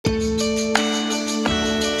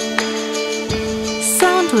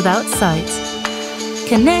Sound Without Sight.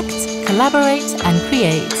 Connect, collaborate, and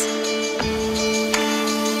create.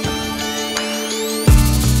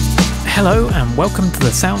 Hello and welcome to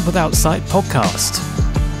the Sound Without Sight podcast.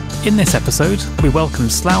 In this episode, we welcome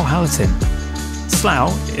Slau Halatyn. Slau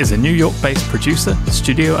is a New York-based producer,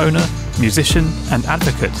 studio owner, musician, and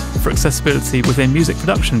advocate for accessibility within music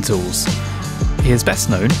production tools. He is best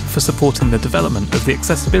known for supporting the development of the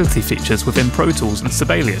accessibility features within Pro Tools and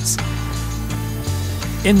Sibelius.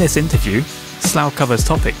 In this interview, Slau covers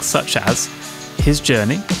topics such as his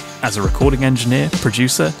journey as a recording engineer,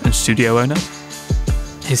 producer, and studio owner,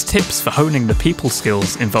 his tips for honing the people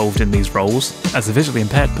skills involved in these roles as a visually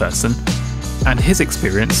impaired person, and his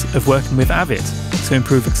experience of working with Avid to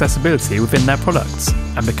improve accessibility within their products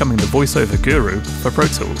and becoming the VoiceOver guru for Pro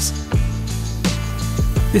Tools.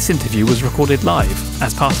 This interview was recorded live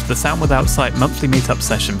as part of the Sound Without Sight monthly meetup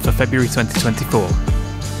session for February 2024,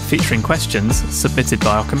 featuring questions submitted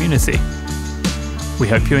by our community. We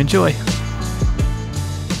hope you enjoy.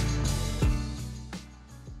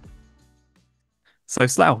 So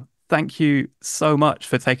Slau, thank you so much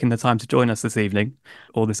for taking the time to join us this evening,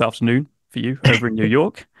 or this afternoon for you over in New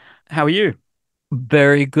York. How are you?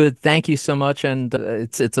 Very good. Thank you so much. And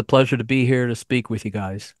it's a pleasure to be here to speak with you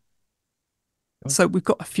guys. So we've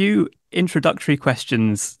got a few introductory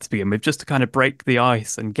questions to begin with, just to kind of break the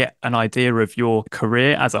ice and get an idea of your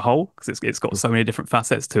career as a whole, because it's got so many different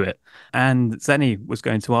facets to it. And Zenny was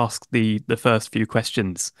going to ask the first few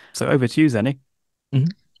questions. So over to you, Zenny. Mm-hmm.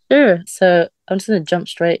 Sure. So I'm just going to jump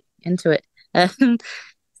straight into it.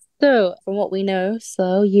 So from what we know,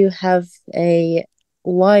 so you have a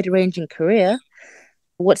wide-ranging career.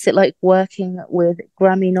 What's it like working with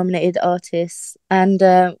Grammy-nominated artists, and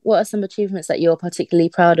what are some achievements that you're particularly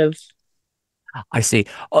proud of? I see.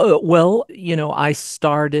 Well, I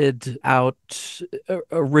started out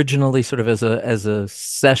originally sort of as a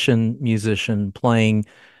session musician playing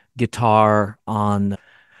guitar on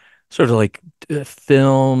sort of like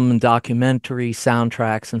film and documentary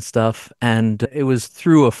soundtracks and stuff. And it was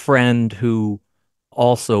through a friend who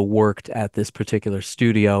also worked at this particular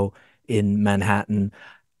studio in Manhattan.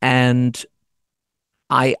 And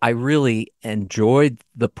I really enjoyed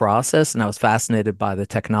the process, and I was fascinated by the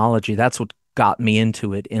technology. That's what got me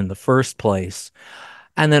into it in the first place.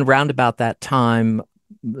 And then round about that time,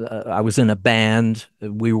 I was in a band.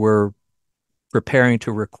 We were preparing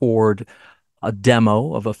to record a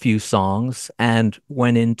demo of a few songs and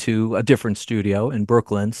went into a different studio in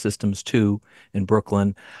Brooklyn, Systems 2 in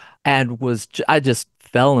Brooklyn, and I just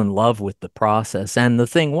fell in love with the process. And the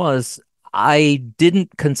thing was, I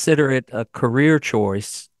didn't consider it a career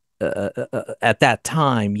choice at that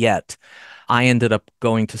time yet. I ended up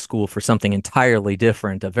going to school for something entirely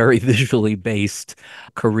different, a very visually based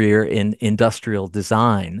career in industrial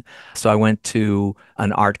design. So I went to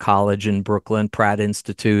an art college in Brooklyn, Pratt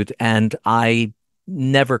Institute, and I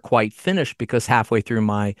never quite finished because halfway through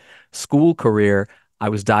my school career, I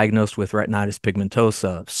was diagnosed with retinitis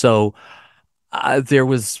pigmentosa. So there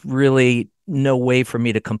was really no way for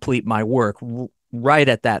me to complete my work. Right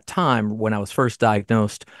at that time, when I was first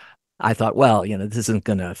diagnosed, I thought, well, this isn't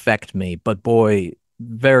going to affect me. But boy,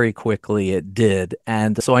 very quickly it did.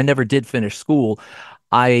 And so I never did finish school.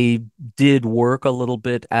 I did work a little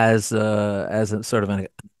bit as a sort of an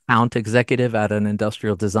account executive at an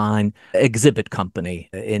industrial design exhibit company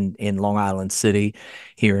in Long Island City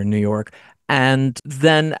here in New York. And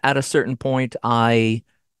then at a certain point, I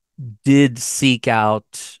did seek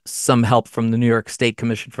out some help from the New York State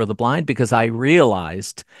Commission for the Blind, because I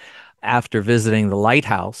realized after visiting the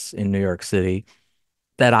Lighthouse in New York City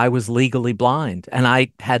that I was legally blind, and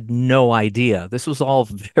I had no idea. This was all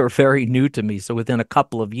very, very new to me. So within a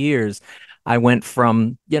couple of years, I went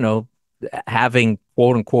from, having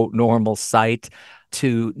quote unquote normal sight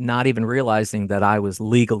to not even realizing that I was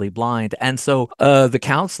legally blind. And so the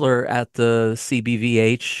counselor at the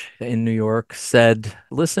CBVH in New York said,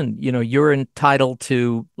 listen, you're entitled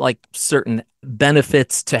to like certain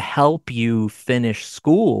benefits to help you finish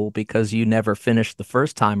school because you never finished the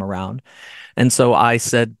first time around. And so I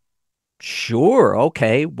said, sure,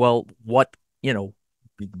 okay, well, what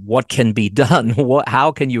can be done?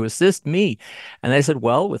 How can you assist me? And they said,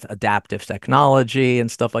 well, with adaptive technology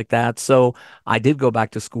and stuff like that. So I did go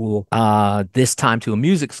back to school, this time to a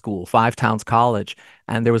music school, Five Towns College,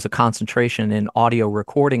 and there was a concentration in audio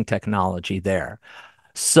recording technology there.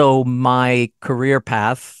 So my career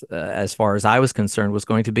path, as far as I was concerned, was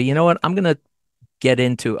going to be, I'm going to get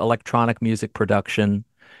into electronic music production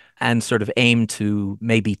and sort of aim to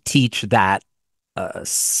maybe teach that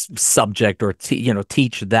subject, or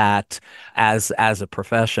teach that as a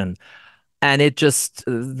profession. And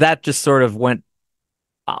that just sort of went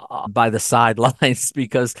by the sidelines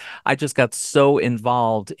because I just got so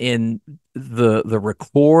involved in the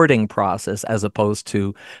recording process as opposed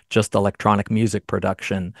to just electronic music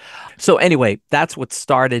production. So anyway, that's what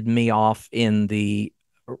started me off in the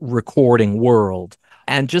recording world.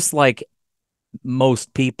 And just like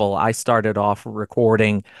most people, I started off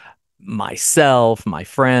recording myself, my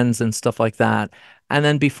friends, and stuff like that. And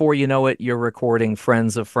then before you know it, you're recording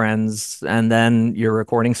friends of friends, and then you're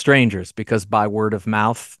recording strangers because by word of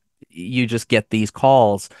mouth, you just get these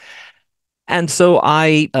calls. And so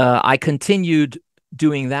I continued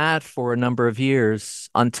doing that for a number of years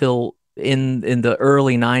until in the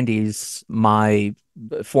early 90s, my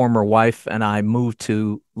former wife and I moved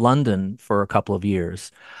to London for a couple of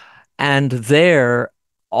years. And there,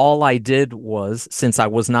 all I did was, since I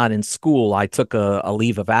was not in school, I took a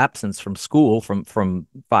leave of absence from school from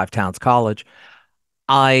Five Towns College.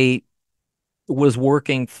 I was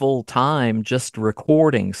working full time just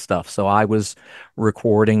recording stuff. So I was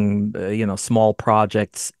recording, small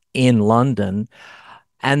projects in London.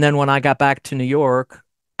 And then when I got back to New York,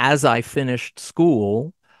 as I finished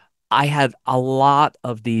school, I had a lot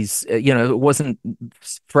of these, it wasn't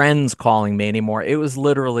friends calling me anymore. It was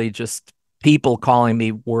literally just people calling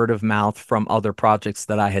me word of mouth from other projects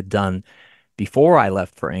that I had done before I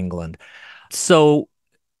left for England. So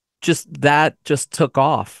just that just took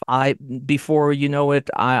off. Before you know it,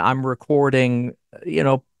 I'm recording,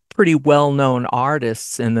 pretty well-known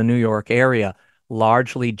artists in the New York area,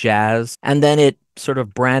 largely jazz. And then it sort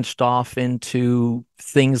of branched off into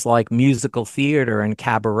things like musical theater and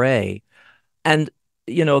cabaret. And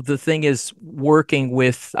the thing is working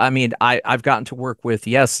with, I mean, I've gotten to work with,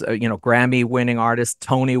 yes, Grammy winning artists,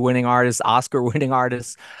 Tony winning artists, Oscar winning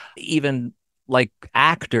artists, even like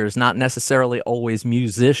actors, not necessarily always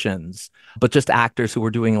musicians, but just actors who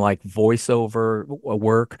were doing like voiceover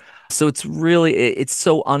work. So it's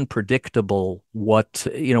so unpredictable what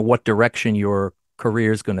direction your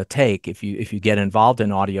career is going to take. If you get involved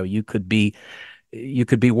in audio, you could be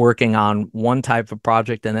working on one type of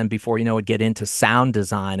project, and then before you know it, get into sound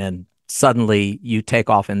design, and suddenly you take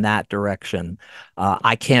off in that direction.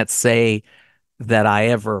 I can't say that I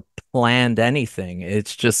ever planned anything.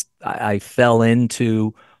 It's just I fell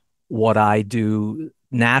into what I do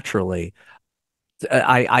naturally.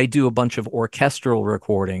 I do a bunch of orchestral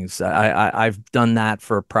recordings. I've done that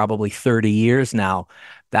for probably 30 years now.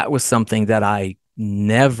 That was something that I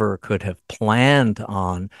never could have planned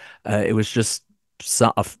on. It was just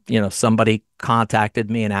somebody contacted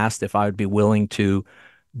me and asked if I would be willing to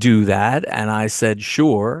do that, and I said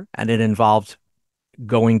sure. And it involved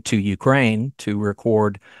going to Ukraine to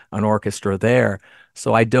record an orchestra there.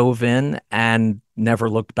 So I dove in and never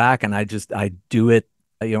looked back. And I do it,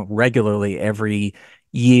 regularly every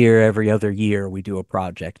year, every other year we do a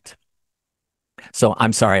project. So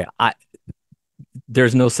I'm sorry,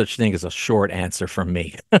 there's no such thing as a short answer from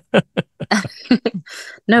me.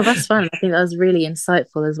 No, that's fun. I think that was really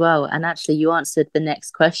insightful as well. And actually, you answered the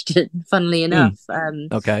next question, funnily Mm, enough.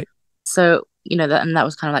 okay. So, that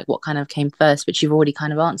was kind of like what kind of came first, which you've already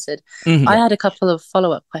kind of answered. I Yeah. had a couple of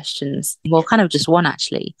follow-up questions. Well, kind of just one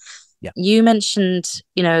actually. Yeah. You mentioned,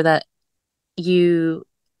 that you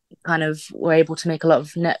kind of were able to make a lot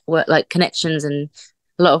of network like connections, and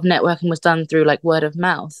a lot of networking was done through like word of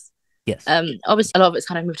mouth. Yes. Obviously a lot of it's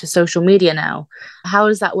kind of moved to social media now. How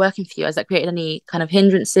is that working for you? Has that created any kind of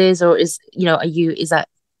hindrances, or is that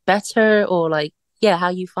better, or like, yeah, how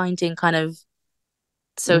are you finding kind of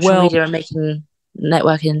social Well, media and making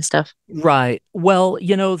networking and stuff? right. Well,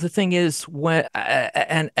 the thing is when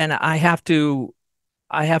and I have to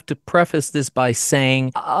preface this by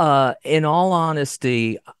saying, in all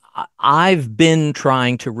honesty, I've been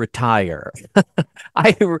trying to retire.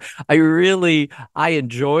 I I really I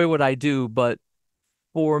enjoy what I do, but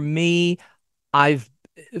for me, I've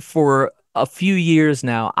for a few years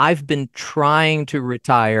now, I've been trying to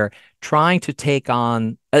retire, trying to take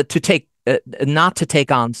on to take not to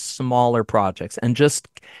take on smaller projects and just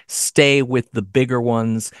stay with the bigger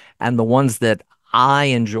ones and the ones that I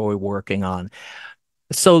enjoy working on.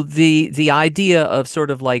 So the idea of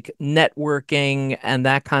sort of like networking and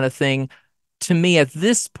that kind of thing, to me at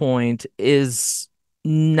this point is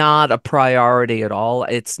not a priority at all.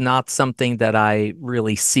 It's not something that I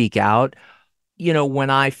really seek out. When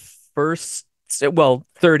I first, well,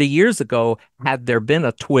 30 years ago, had there been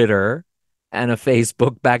a Twitter and a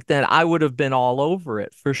Facebook back then, I would have been all over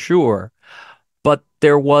it for sure. But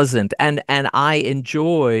there wasn't. And I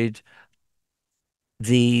enjoyed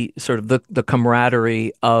the sort of the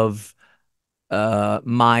camaraderie of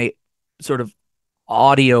my sort of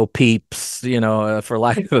audio peeps, for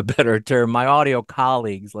lack of a better term, my audio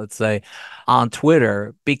colleagues, let's say, on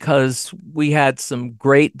Twitter, because we had some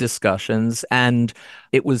great discussions and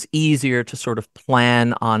it was easier to sort of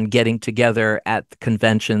plan on getting together at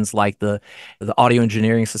conventions like the Audio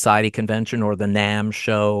Engineering Society convention or the NAMM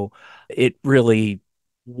show. It really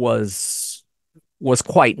was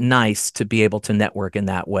quite nice to be able to network in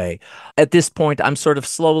that way. At this point, I'm sort of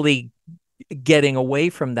slowly getting away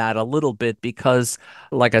from that a little bit because,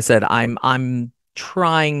 like I said, I'm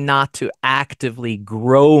trying not to actively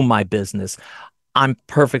grow my business. I'm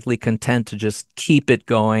perfectly content to just keep it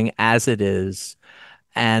going as it is.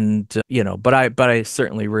 And but I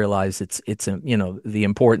certainly realize it's the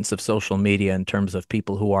importance of social media in terms of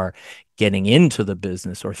people who are getting into the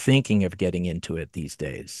business or thinking of getting into it these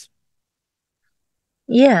days.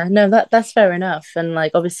 Yeah, no, that's fair enough. And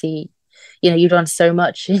like obviously, you've done so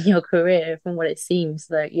much in your career from what it seems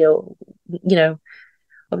that you know,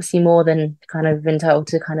 obviously more than kind of entitled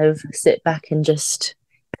to kind of sit back and just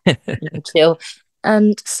chill.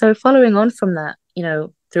 And so following on from that,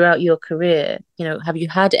 throughout your career, have you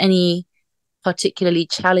had any particularly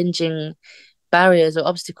challenging barriers or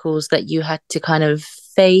obstacles that you had to kind of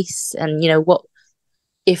face? And, what,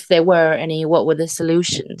 if there were any, what were the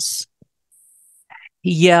solutions?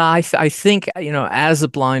 Yeah, I think, as a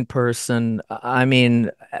blind person, I mean,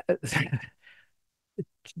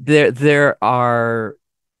 there are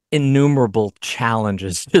innumerable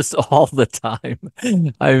challenges just all the time.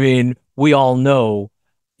 I mean, we all know,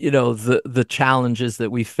 the challenges that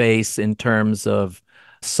we face in terms of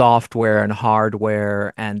software and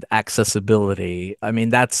hardware and accessibility. I mean,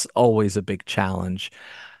 that's always a big challenge.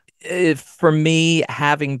 For me,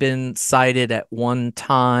 having been sighted at one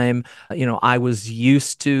time, I was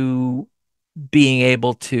used to being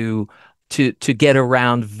able to get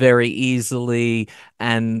around very easily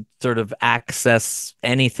and sort of access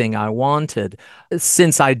anything I wanted.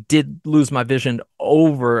 Since I did lose my vision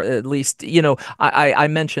over, at least, I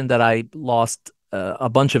mentioned that I lost a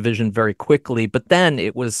bunch of vision very quickly, but then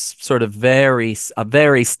it was sort of a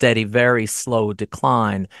very steady, very slow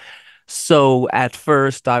decline. So at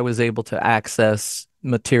first, I was able to access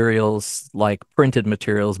materials like printed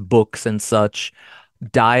materials, books and such,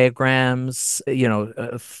 diagrams,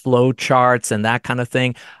 flow charts and that kind of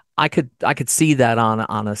thing. I could see that on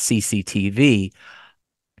a CCTV.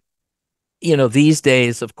 These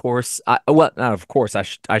days, of course, well, not of course,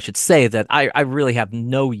 I should say that I really have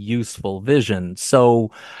no useful vision.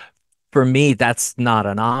 So for me, that's not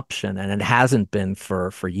an option, and it hasn't been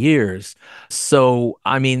for years. So,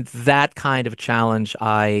 I mean, that kind of challenge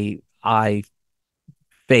I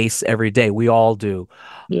face every day. We all do.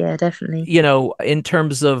 Yeah, definitely. In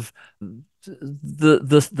terms of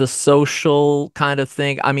the social kind of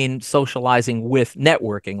thing, I mean, socializing with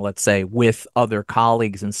networking, let's say, with other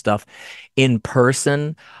colleagues and stuff in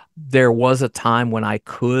person, there was a time when I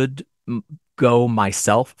could go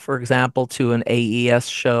myself, for example, to an AES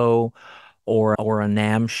show or a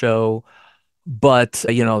NAMM show. But,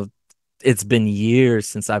 it's been years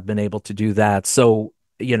since I've been able to do that. So,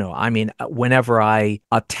 I mean, whenever I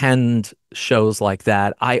attend shows like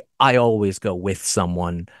that, I always go with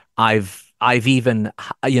someone. I've even,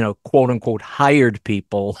 quote unquote, hired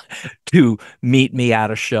people to meet me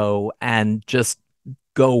at a show and just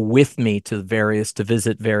go with me to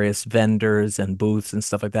visit various vendors and booths and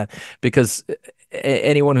stuff like that. Because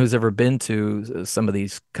anyone who's ever been to some of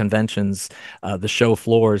these conventions, the show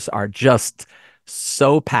floors are just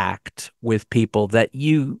so packed with people that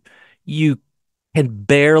you can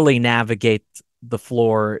barely navigate the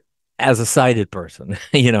floor as a sighted person,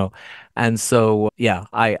 And so, yeah,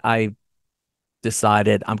 I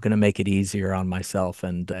decided I'm going to make it easier on myself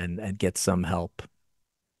and get some help.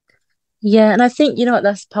 Yeah, and I think you know what,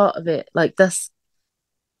 that's part of it. Like that's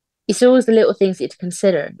it's always the little things you have to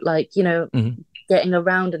consider, like Mhm. getting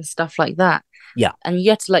around and stuff like that. Yeah, And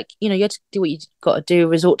you have to like you have to do what you got to do,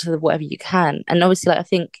 resort to whatever you can. And obviously, like I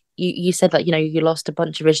think you said like you lost a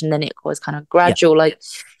bunch of vision, then it was kind of yeah. gradual. Like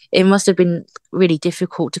it must have been really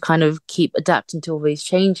difficult to kind of keep adapting to all these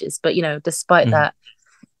changes. But despite Mhm. that,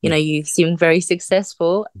 Yeah. you seem very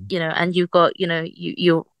successful, and you've got,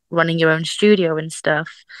 you're running your own studio and stuff,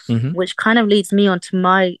 Hmm. which kind of leads me on to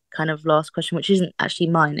my kind of last question, which isn't actually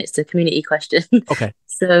mine, it's a community question. Okay.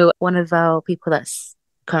 So one of our people that's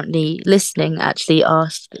currently listening actually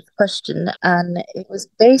asked this question, and it was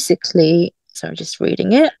basically, sorry, just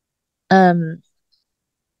reading it. Um,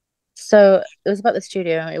 so it was about the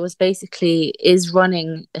studio. It was basically, is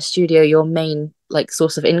running a studio your main like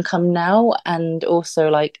source of income now? And also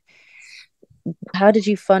like, how did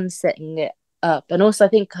you fund setting it up? And also, I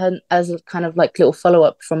think as a kind of like little follow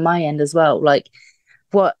up from my end as well, like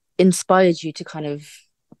what inspired you to kind of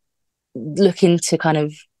look into kind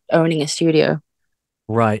of owning a studio?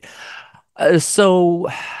 Right. So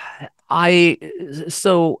I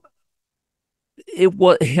so it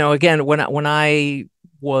was, again, when I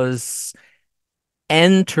was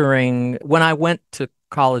when I went to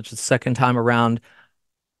college the second time around,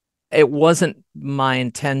 it wasn't my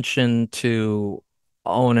intention to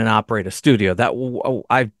own and operate a studio.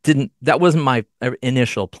 I didn't, that wasn't my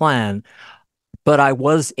initial plan, but I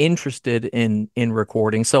was interested in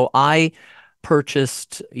recording. So I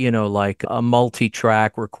purchased, like a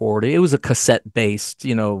multi-track recorder. It was a cassette-based,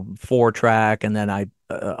 4-track, and then I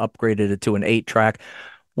upgraded it to an 8-track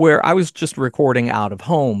where I was just recording out of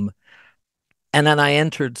home. And then I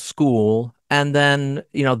entered school, and then,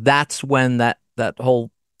 that's when that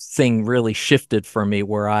whole thing really shifted for me,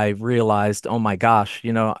 where I realized, oh my gosh,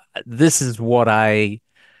 this is what I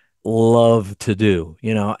love to do,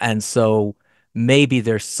 and so maybe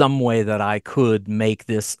there's some way that I could make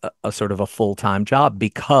this a sort of a full-time job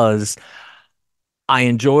because I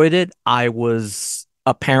enjoyed it. I was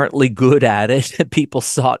apparently good at it. People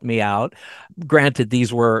sought me out. Granted,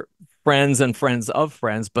 these were friends and friends of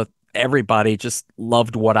friends, but everybody just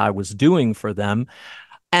loved what I was doing for them.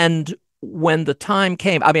 And when the time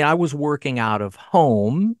came, I mean, I was working out of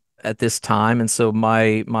home at this time, and so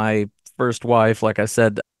my first wife, like I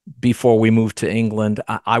said, before we moved to England,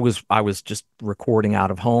 I was just recording out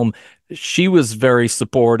of home. She was very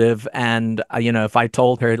supportive, and if I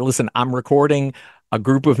told her, "Listen, I'm recording a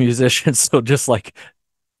group of musicians, so just like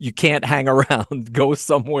you can't hang around, go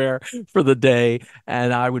somewhere for the day."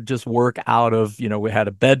 And I would just work out of, we had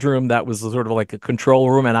a bedroom that was sort of like a control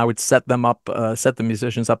room, and I would set them up, set the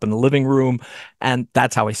musicians up in the living room. And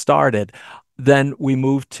that's how I started. Then we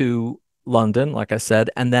moved to London, like I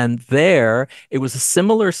said, and then there it was a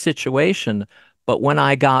similar situation. But when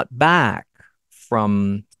I got back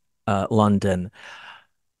from London,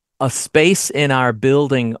 a space in our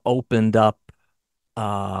building opened up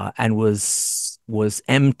and was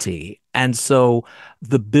empty. And so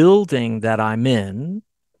the building that I'm in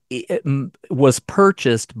was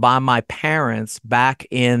purchased by my parents back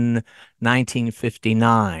in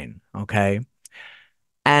 1959. Okay.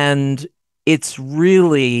 And it's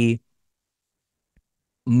really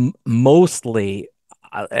mostly,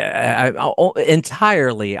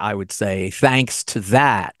 entirely, I would say, thanks to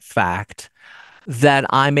that fact that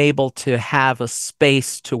I'm able to have a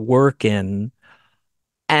space to work in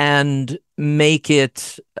and make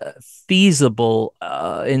it feasible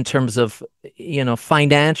in terms of,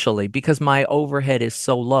 financially, because my overhead is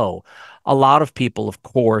so low. A lot of people, of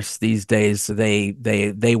course, these days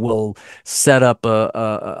they will set up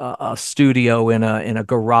a studio in a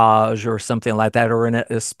garage or something like that, or in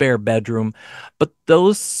a spare bedroom. But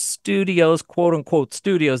those studios, quote unquote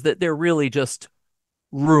studios, that they're really just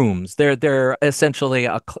rooms. They're essentially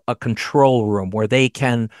a control room where they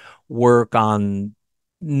can work on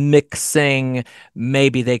mixing.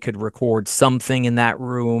 Maybe they could record something in that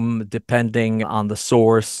room depending on the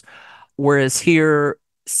source. Whereas here,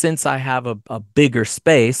 since I have a bigger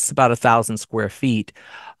space, about 1,000 square feet,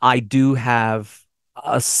 I do have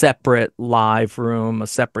a separate live room, a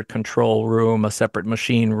separate control room, a separate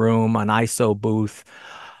machine room, an ISO booth.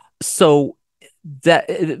 So that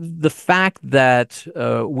the fact that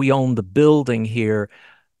we own the building here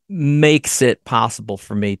makes it possible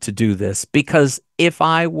for me to do this, because if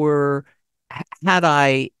I were had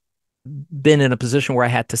I been in a position where I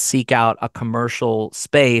had to seek out a commercial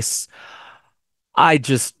space, I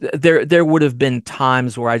just there would have been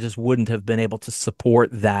times where I just wouldn't have been able to support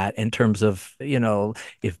that in terms of,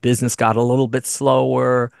 if business got a little bit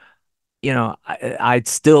slower, I'd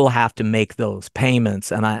still have to make those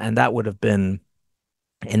payments, and that would have been,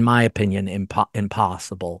 in my opinion,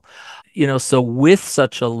 impossible. So with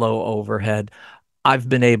such a low overhead, I've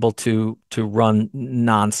been able to run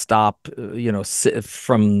nonstop,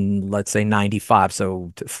 from, let's say, 95,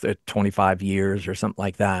 so to 25 years or something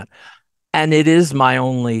like that. And it is my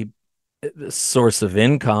only source of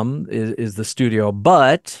income is the studio.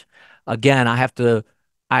 But again, I have to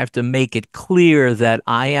make it clear that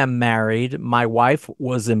I am married. My wife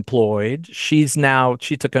was employed. She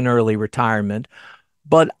took an early retirement,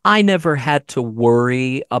 but I never had to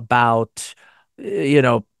worry about, you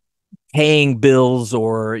know, paying bills,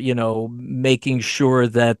 or, making sure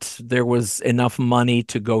that there was enough money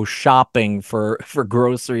to go shopping for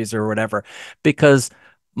groceries or whatever, because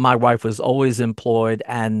my wife was always employed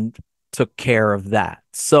and took care of that.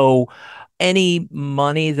 So any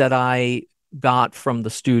money that I got from the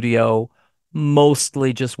studio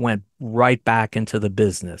mostly just went right back into the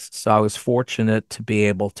business. So I was fortunate to be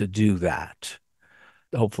able to do that.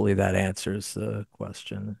 hopefully that answers the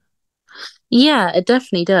question. Yeah, it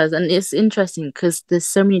definitely does. And it's interesting because there's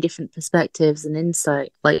so many different perspectives and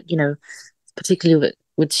insight, like, particularly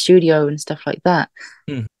with studio and stuff like that.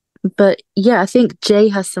 Mhm. But yeah, I think Jay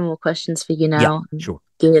has some more questions for you Yeah, now, sure,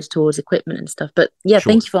 geared towards equipment and stuff. But yeah,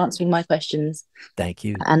 sure. thank you for answering my questions Thank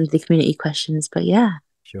you. and the community questions. But yeah,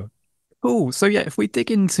 Sure. Cool. So yeah, if we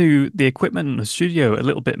dig into the equipment in the studio a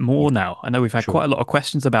little bit Yeah, more now, I know we've had quite sure. a lot of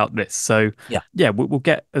questions about this. So Yeah. yeah, we'll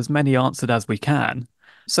get as many answered as we can.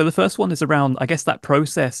 So the first one is around, I guess, that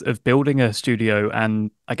process of building a studio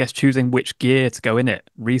and I guess choosing which gear to go in it,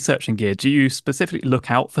 researching gear. Do you specifically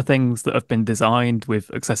look out for things that have been designed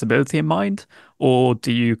with accessibility in mind, or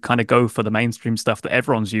do you kind of go for the mainstream stuff that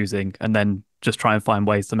everyone's using and then just try and find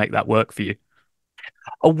ways to make that work for you?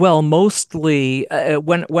 Well, mostly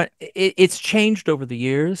when it's changed over the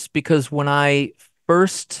years because when I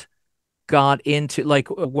first got into like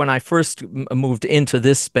when I first moved into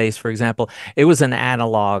this space, for example, it was an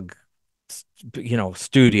analog,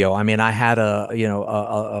 studio. I mean, I had a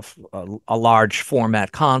large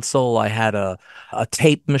format console. I had a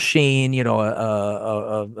tape machine,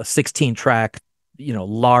 a 16 track,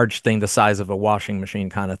 large thing the size of a washing machine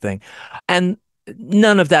kind of thing. And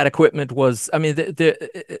none of that equipment was, I mean,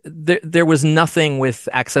 there was nothing with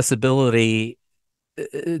accessibility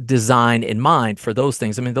design in mind for those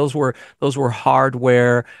things. I mean, those were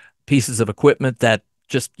hardware pieces of equipment that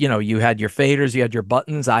just, you had your faders, you had your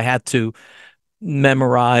buttons. I had to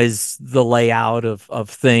memorize the layout of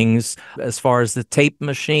things. As far as the tape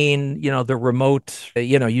machine, the remote,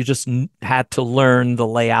 you just had to learn the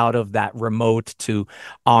layout of that remote to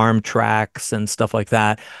arm tracks and stuff like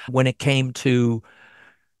that. When it came to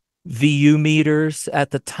VU meters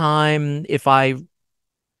at the time, if I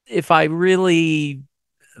really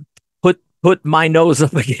put my nose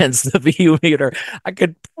up against the VU meter, I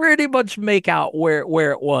could pretty much make out where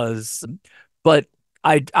it was. But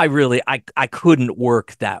I really I couldn't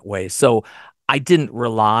work that way. So I didn't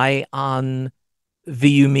rely on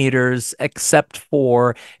VU meters except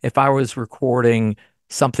for if I was recording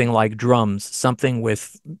something like drums, something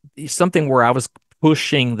where I was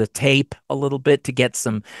pushing the tape a little bit to get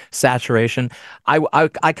some saturation.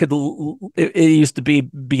 I could it used to be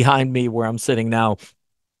behind me where I'm sitting now.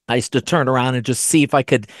 I used to turn around and just see if I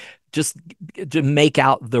could just to make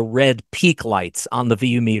out the red peak lights on the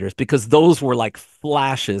VU meters because those were like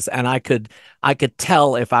flashes, and I could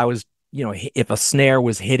tell if I was, if a snare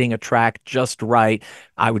was hitting a track just right.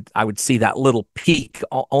 I would see that little peak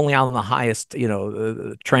only on the highest,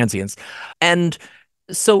 transients. And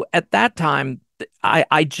so at that time,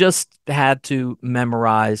 I just had to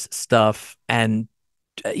memorize stuff, and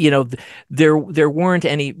there weren't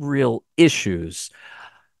any real issues.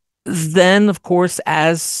 Then, of course,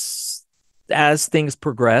 as things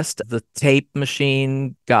progressed, the tape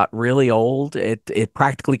machine got really old. It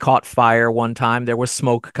practically caught fire one time. There was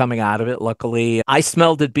smoke coming out of it. Luckily, I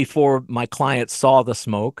smelled it before my client saw the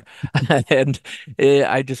smoke, and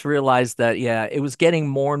I just realized that yeah, it was getting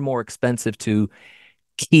more and more expensive to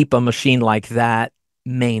keep a machine like that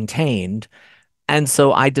maintained. And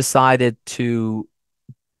so I decided to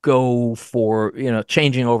go for,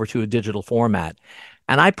 changing over to a digital format.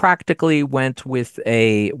 And I practically went with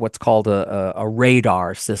what's called a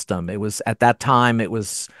radar system. It was at that time it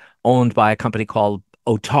was owned by a company called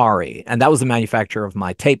Otari, and that was the manufacturer of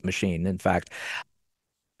my tape machine, in fact.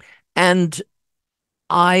 And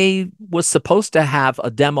I was supposed to have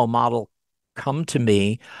a demo model come to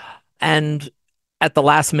me, and at the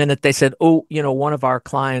last minute they said, "Oh, one of our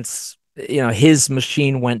clients, his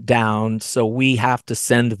machine went down, so we have to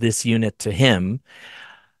send this unit to him."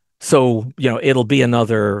 So, it'll be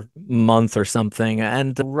another month or something.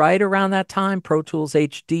 And right around that time, Pro Tools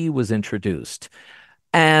HD was introduced.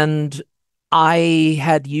 And I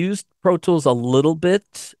had used Pro Tools a little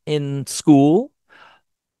bit in school.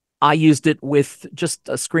 I used it with just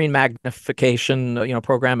a screen magnification,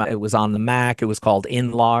 program. It was on the Mac. It was called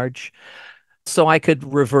Enlarge. So I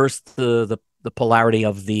could reverse the polarity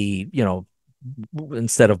of the,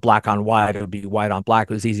 instead of black on white, it would be white on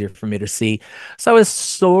black. It was easier for me to see. So I was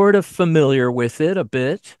sort of familiar with it a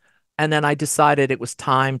bit. And then I decided it was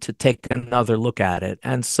time to take another look at it.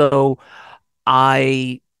 And so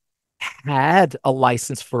I had a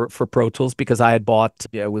license for Pro Tools because I had bought,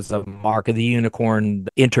 it was a Mark of the Unicorn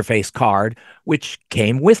interface card, which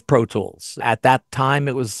came with Pro Tools. At that time,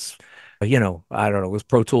 it was, I don't know, it was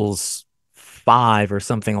Pro Tools 5 or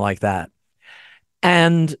something like that.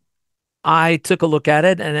 And I took a look at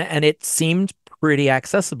it, and it seemed pretty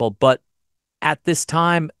accessible. But at this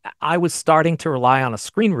time, I was starting to rely on a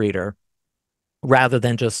screen reader rather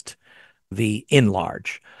than just the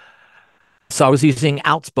Enlarge. So I was using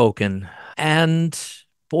Outspoken, and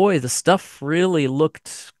boy, the stuff really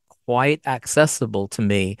looked quite accessible to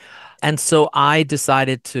me. And so I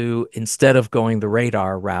decided to, instead of going the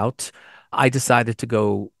radar route, I decided to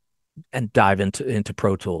go and dive into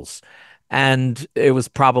Pro Tools. And it was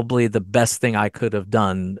probably the best thing I could have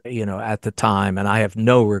done, at the time. And I have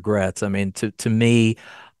no regrets. I mean, to me,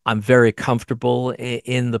 I'm very comfortable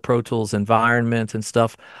in the Pro Tools environment and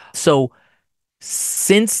stuff. So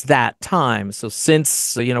since that time, so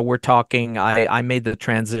since, we're talking, I made the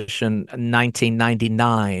transition in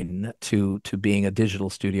 1999 to being a digital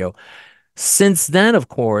studio. Since then, of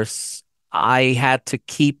course, I had to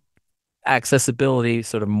keep accessibility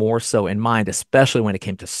sort of more so in mind, especially when it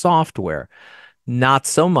came to software, not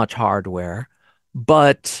so much hardware.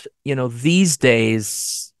 But, these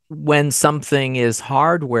days, when something is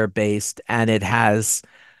hardware based and it has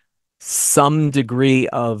some degree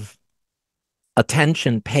of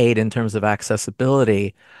attention paid in terms of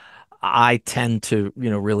accessibility, I tend to,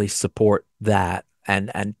 really support that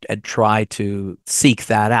and try to seek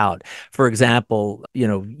that out. For example,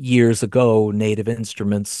 years ago, Native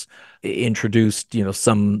Instruments introduced,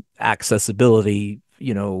 some accessibility,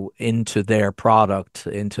 into their product,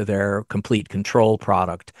 into their complete control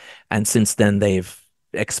product. And since then, they've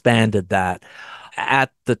expanded that.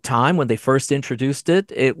 At the time when they first introduced it,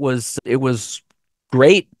 it was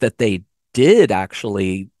great that they did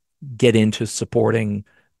actually get into supporting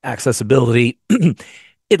accessibility.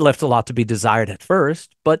 It left a lot to be desired at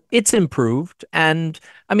first, but it's improved. And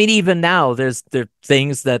I mean, even now, there are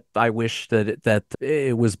things that I wish that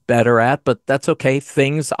it was better at, but that's okay.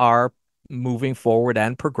 Things are moving forward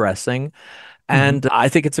and progressing. Mhm. And I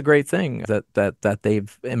think it's a great thing that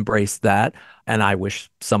they've embraced that. And I wish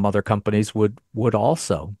some other companies would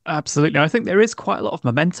also. Absolutely. I think there is quite a lot of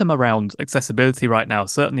momentum around accessibility right now,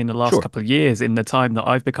 certainly in the last Sure. couple of years, in the time that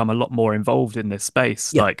I've become a lot more involved in this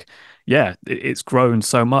space. Yeah. Like, yeah, it's grown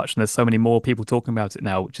so much, and there's so many more people talking about it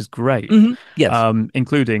now, which is great. Yes.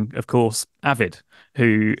 Including, of course, Avid,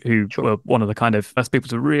 who Sure. were one of the kind of first people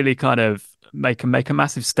to really kind of make a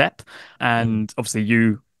massive step. Mhm. And obviously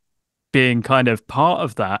you being kind of part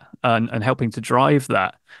of that and helping to drive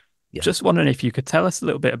that. Yeah. Just wondering if you could tell us a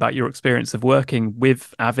little bit about your experience of working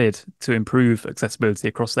with Avid to improve accessibility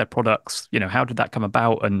across their products. How did that come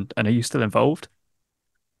about, and are you still involved?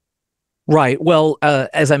 Right. Well,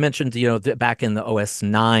 as I mentioned, back in the OS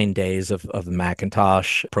 9 days of the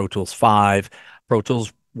Macintosh, Pro Tools 5, Pro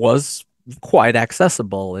Tools was quite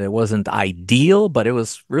accessible. It wasn't ideal, but it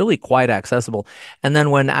was really quite accessible. And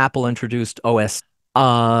then when Apple introduced OS,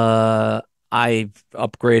 uh, I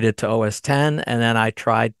upgraded to OS 10, and then I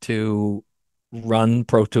tried to run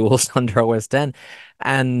Pro Tools under OS 10,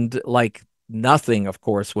 and like nothing, of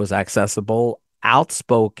course, was accessible.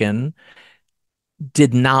 Outspoken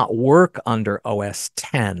did not work under OS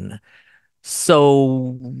 10.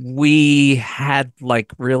 So we had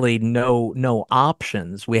like really no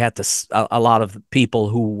options. We had to a lot of people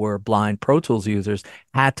who were blind Pro Tools users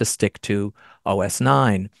had to stick to OS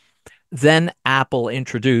 9. Then Apple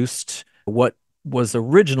introduced what was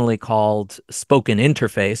originally called Spoken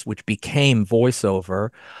Interface, which became VoiceOver.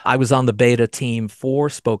 I was on the beta team for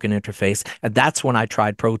Spoken Interface, and that's when I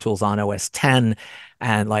tried Pro Tools on OS 10.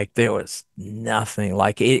 And like there was nothing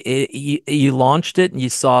like you launched it and you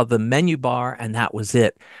saw the menu bar, and that was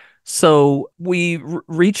it. So we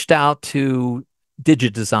reached out to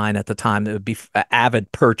DigiDesign at the time. It would be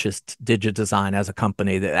Avid purchased DigiDesign as a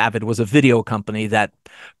company. That Avid was a video company that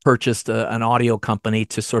purchased an audio company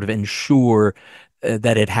to sort of ensure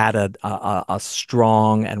that it had a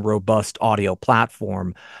strong and robust audio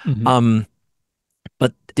platform. Hmm. Um,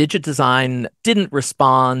 but DigiDesign didn't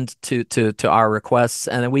respond to our requests,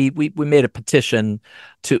 and then we made a petition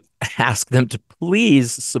to ask them to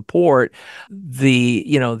please support the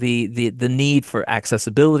need for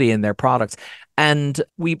accessibility in their products. And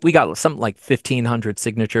we got something like 1,500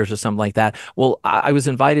 signatures or something like that. Well, I was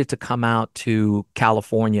invited to come out to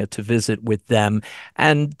California to visit with them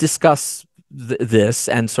and discuss this,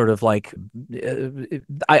 and sort of like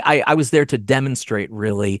I was there to demonstrate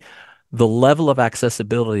really the level of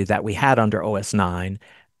accessibility that we had under OS 9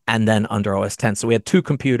 and then under OS 10. So we had two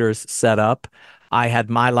computers set up. I had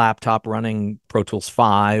my laptop running Pro Tools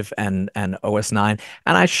 5 and OS 9,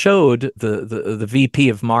 and I showed the VP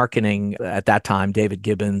of marketing at that time, David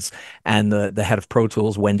Gibbons, and the head of Pro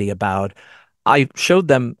Tools, Wendy Abowd. I showed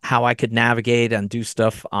them how I could navigate and do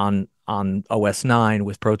stuff on OS 9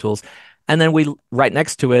 with Pro Tools. And then we right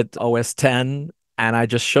next to it, OS 10, and I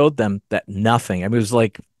just showed them that nothing. I mean, it was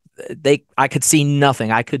like I could see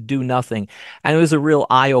nothing. I could do nothing. And it was a real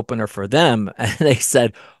eye opener for them. And they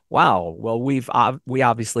said, wow, well, we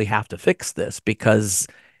obviously have to fix this because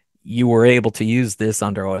you were able to use this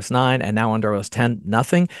under OS 9 and now under OS 10,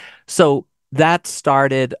 nothing. So that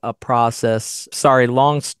started a process. Sorry,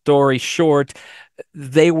 long story short,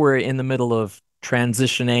 they were in the middle of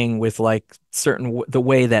transitioning with like the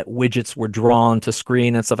way that widgets were drawn to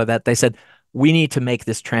screen and stuff like that. They said, we need to make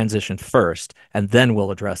this transition first, and then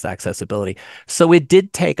we'll address accessibility. So it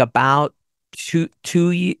did take about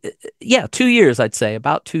yeah, 2 years, I'd say,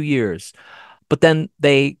 about 2 years. But then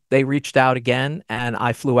they reached out again, and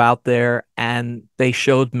I flew out there, and they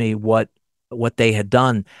showed me what they had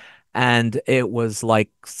done. And it was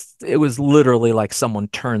literally like someone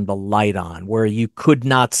turned the light on where you could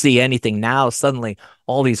not see anything. Now suddenly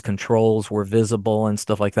all these controls were visible and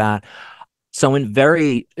stuff like that. So in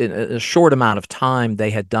a short amount of time, they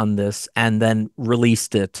had done this and then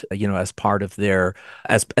released it, as part of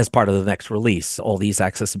as part of the next release, all these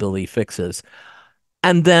accessibility fixes.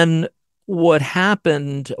 And then what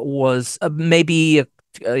happened was maybe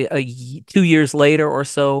 2 years later or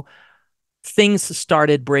so, things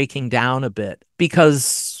started breaking down a bit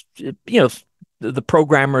because, the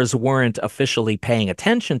programmers weren't officially paying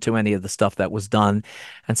attention to any of the stuff that was done.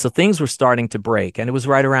 And so things were starting to break. And it was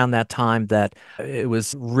right around that time that it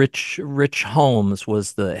was Rich Holmes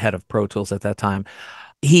was the head of Pro Tools at that time.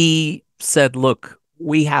 He said, look,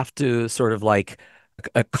 we have to sort of like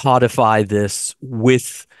codify this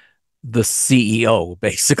with the CEO,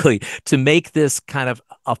 basically, to make this kind of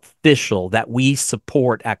official that we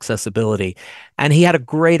support accessibility. And he had a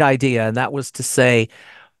great idea, and that was to say,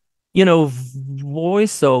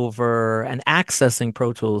 VoiceOver and accessing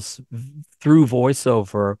Pro Tools through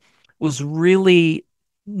VoiceOver was really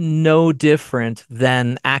no different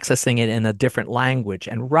than accessing it in a different language.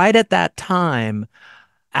 And right at that time,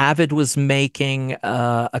 Avid was making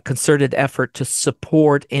a concerted effort to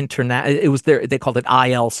support internet. It was there. They called it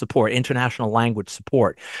IL support, international language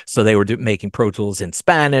support. So they were making Pro Tools in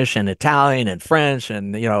Spanish and Italian and French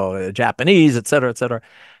and Japanese, et cetera, et cetera.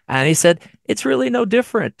 And he said it's really no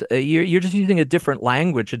different. You're just using a different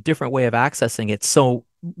language, a different way of accessing it. So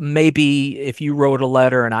maybe if you wrote a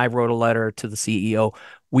letter and I wrote a letter to the CEO,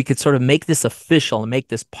 we could sort of make this official and make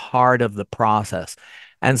this part of the process.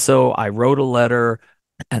 And so I wrote a letter.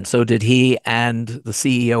 And so did he. And the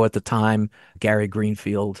CEO at the time, Gary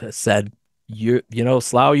Greenfield, has said,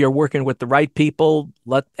 Slau, you're working with the right people.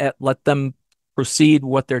 Let them proceed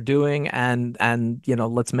what they're doing, and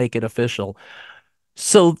let's make it official.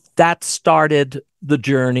 So that started the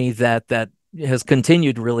journey that has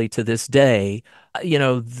continued really to this day.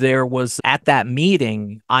 There was at that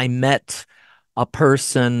meeting, I met a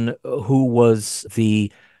person who was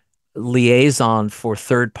the liaison for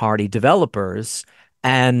third-party developers,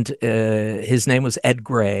 and his name was Ed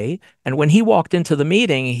Gray. And when he walked into the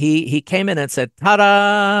meeting, he came in and said,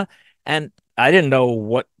 "Ta-da!" And I didn't know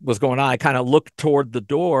what was going on. I kind of looked toward the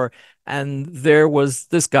door, and there was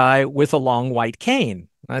this guy with a long white cane.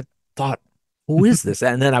 I thought, who is this?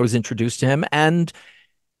 And then I was introduced to him, and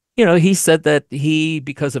he said that he,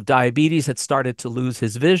 because of diabetes, had started to lose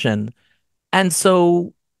his vision. And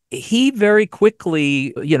so he very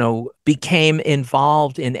quickly, became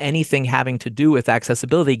involved in anything having to do with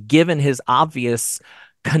accessibility, given his obvious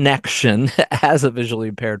connection as a visually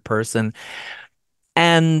impaired person.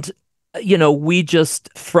 And, we just,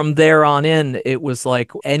 from there on in, it was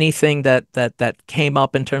like anything that came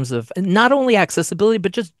up in terms of not only accessibility,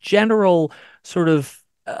 but just general sort of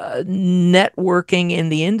networking in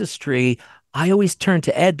the industry. I always turn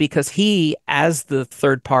to Ed because he, as the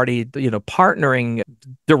third party, partnering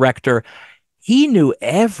director, he knew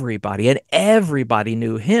everybody and everybody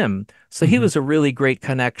knew him. So he was a really great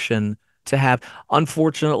connection to have.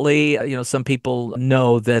 Unfortunately, some people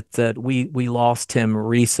know that we lost him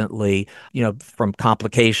recently, from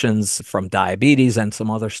complications from diabetes and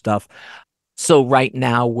some other stuff. So right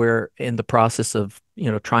now we're in the process of,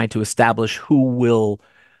 trying to establish who will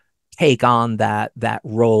take on that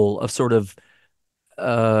role of sort of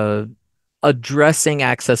uh, addressing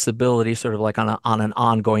accessibility sort of like on an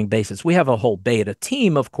ongoing basis. We have a whole beta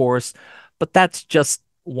team, of course, but that's just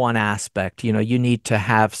one aspect. You need to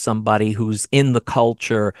have somebody who's in the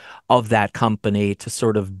culture of that company to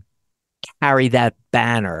sort of carry that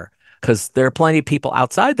banner, because there are plenty of people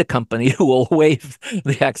outside the company who will wave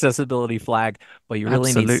the accessibility flag, but you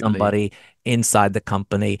really need somebody inside the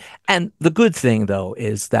company. And the good thing, though,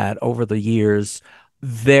 is that over the years,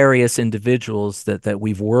 various individuals that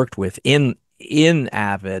we've worked with in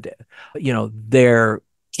Avid, they're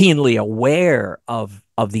keenly aware of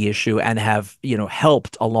the issue and have,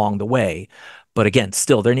 helped along the way. But again,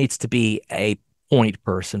 still, there needs to be a point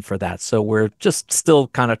person for that. So we're just still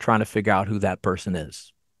kind of trying to figure out who that person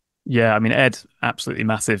is. Yeah, I mean, Ed, absolutely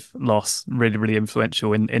massive loss, really, really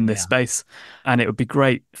influential in this Yeah, space. And it would be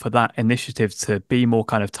great for that initiative to be more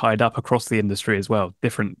kind of tied up across the industry as well,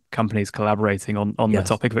 different companies collaborating on the yes,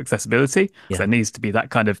 topic of accessibility, because yeah, there needs to be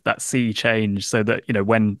that kind of that sea change so that,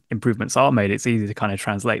 when improvements are made, it's easy to kind of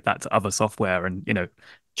translate that to other software and,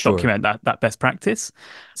 sure. document that best practice.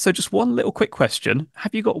 So just one little quick question.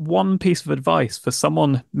 Have you got one piece of advice for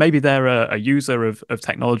someone, maybe they're a user of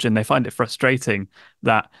technology and they find it frustrating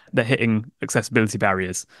that they're hitting accessibility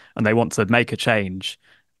barriers and they want to make a change?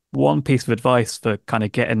 One piece of advice for kind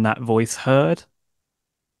of getting that voice heard?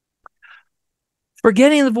 For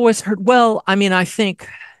getting the voice heard, well, I mean, I think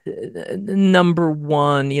number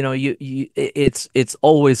one, it's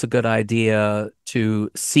always a good idea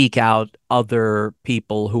to seek out other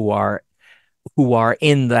people who are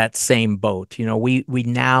in that same boat. We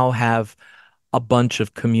now have a bunch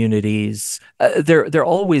of communities. There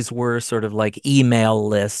always were sort of like email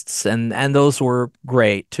lists, and those were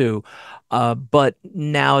great too. But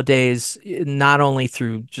nowadays, not only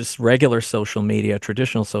through just regular social media,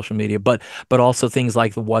 traditional social media, but also things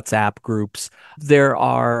like the WhatsApp groups, there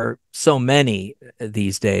are so many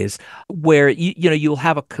these days where you'll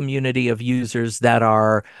have a community of users that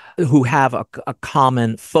are who have a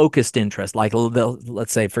common focused interest. Like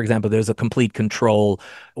let's say, for example, there's a complete control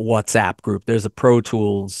WhatsApp group. There's a Pro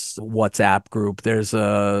Tools WhatsApp group. There's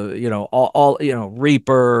a,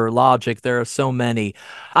 Reaper, Logic. There are so many.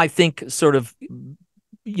 I think sort of,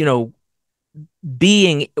 you know,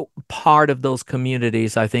 being part of those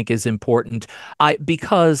communities, I think, is important.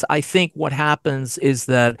 Because I think what happens is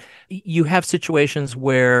that you have situations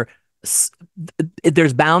where s-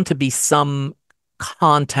 there's bound to be some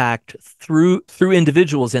contact through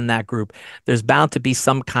individuals in that group. There's bound to be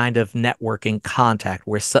some kind of networking contact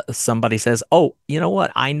where somebody says, "Oh, you know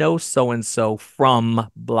what? I know so and so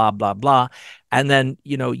from blah blah blah," and then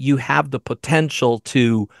you have the potential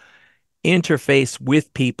to interface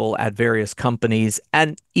with people at various companies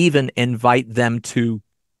and even invite them to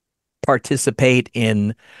participate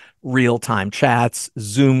in real-time chats,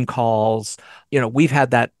 Zoom calls. We've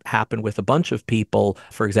had that happen with a bunch of people.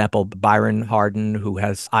 For example, Byron Harden, who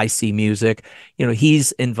has IC Music,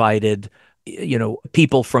 he's invited,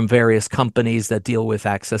 people from various companies that deal with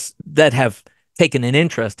access that have taken an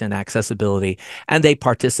interest in accessibility, and they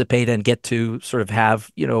participate and get to sort of have,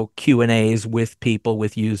 Q&As with people,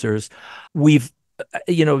 with users. We've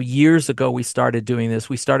years ago, we started doing this.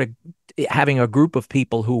 We started having a group of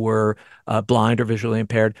people who were blind or visually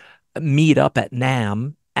impaired meet up at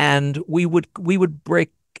NAMM, and we would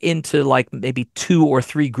break into like maybe two or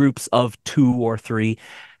three groups of two or three,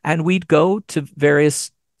 and we'd go to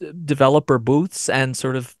various developer booths and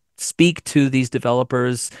sort of speak to these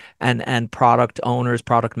developers and product owners,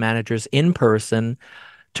 product managers in person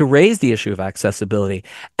to raise the issue of accessibility.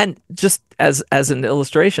 And just as an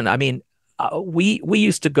illustration, I mean, we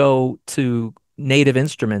used to go to Native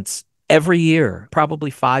Instruments every year,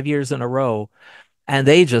 probably 5 years in a row, and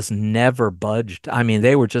they just never budged. I mean,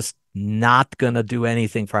 they were just not going to do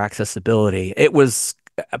anything for accessibility. It was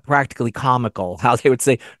practically comical how they would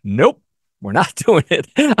say, "Nope, we're not doing it."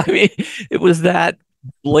 I mean, it was that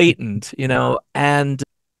blatant, and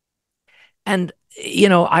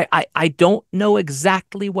I don't know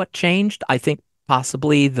exactly what changed. I think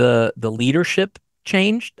possibly the leadership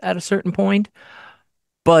changed at a certain point.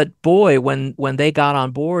 But boy, when they got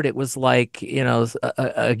on board, it was like,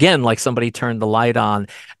 again, like somebody turned the light on.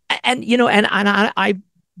 And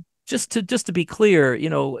just to be clear,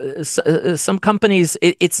 some companies,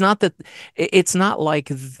 it's not that it's not like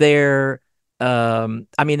they're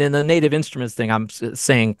I mean, in the Native Instruments thing, I'm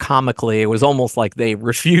saying comically, it was almost like they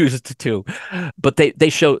refused to, but they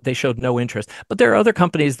showed no interest. But there are other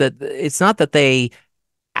companies that it's not that they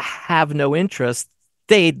have no interest.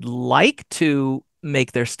 They'd like to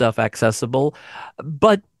make their stuff accessible,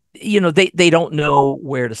 but they don't know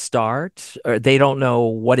where to start, or they don't know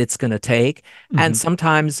what it's going to take. And Hmm.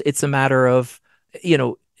 sometimes it's a matter of, you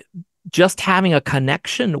know, just having a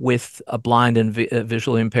connection with a blind and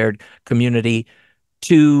visually impaired community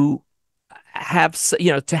to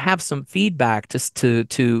to have some feedback, just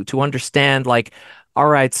to understand, like, all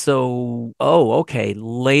right, so, oh, okay,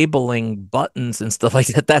 labeling buttons and stuff like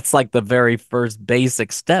that, that's like the very first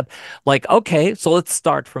basic step. Like, okay, so let's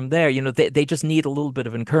start from there. They just need a little bit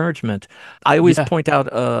of encouragement. I always Yeah. point out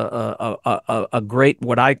a great,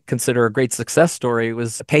 what I consider a great success story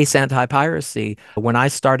was Pace Anti-Piracy. When I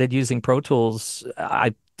started using Pro Tools,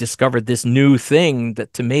 I discovered this new thing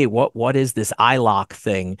that, to me, what is this iLock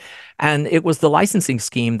thing? And it was the licensing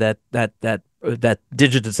scheme that that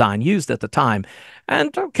Digidesign used at the time.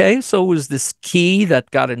 And okay, so it was this key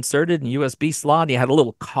that got inserted in USB slot. You had a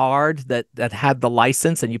little card that had the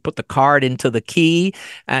license, and you put the card into the key,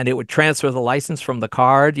 and it would transfer the license from the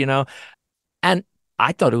card, And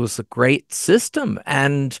I thought it was a great system.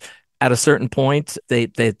 And at a certain point, they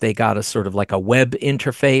got a sort of like a web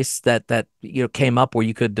interface that came up where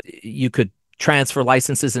you could transfer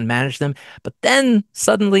licenses and manage them. But then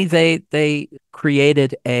suddenly they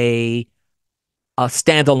created a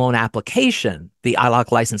standalone application, the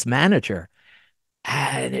iLok License Manager,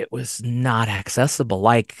 and it was not accessible,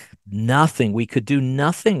 like nothing. We could do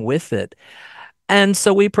nothing with it. And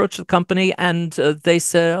so we approached the company, and they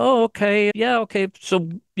said, "Oh, okay, yeah, okay. So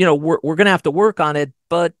we're gonna have to work on it,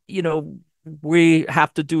 but we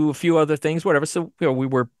have to do a few other things, whatever." So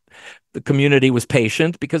the community was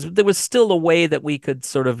patient because there was still a way that we could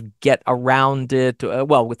sort of get around it.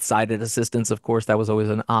 Well, with sighted assistance, of course, that was always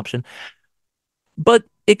an option. But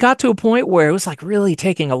it got to a point where it was like really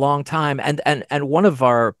taking a long time, and one of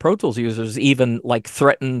our Pro Tools users even like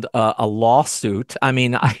threatened a lawsuit. I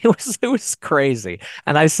mean, it was crazy.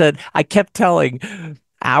 And I kept telling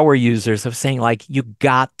our users of saying like, you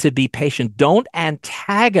got to be patient. Don't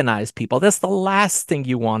antagonize people. That's the last thing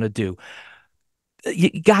you want to do.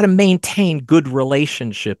 You got to maintain good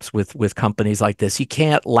relationships with companies like this. You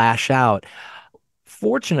can't lash out.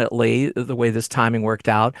 Fortunately, the way this timing worked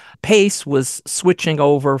out, Pace was switching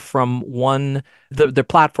over from their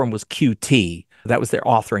platform was Qt. That was their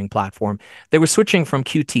authoring platform. They were switching from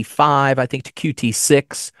Qt5, I think, to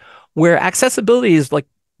Qt6, where accessibility is like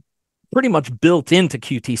pretty much built into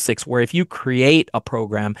Qt6, where if you create a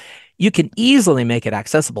program, you can easily make it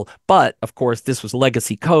accessible. But of course, this was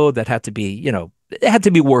legacy code that had to be, it had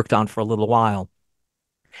to be worked on for a little while.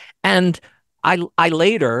 And I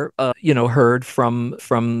later, heard from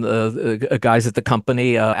guys at the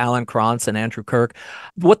company, Alan Krantz and Andrew Kirk,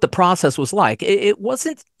 what the process was like. It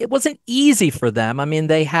wasn't easy for them. I mean,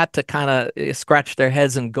 they had to kind of scratch their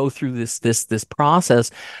heads and go through this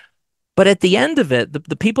process. But at the end of it,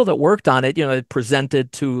 the people that worked on it,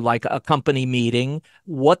 presented to like a company meeting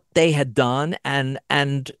what they had done and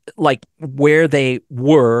like where they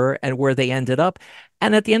were and where they ended up.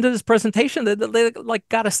 And at the end of this presentation, they like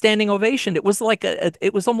got a standing ovation. It was like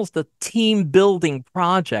it was almost a team building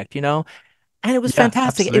project, and it was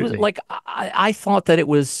fantastic. Absolutely. It was like I thought that it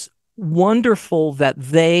was wonderful that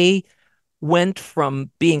they went from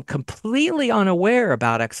being completely unaware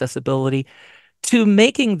about accessibility to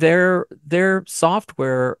making their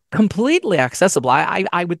software completely accessible. I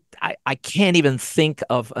can't even think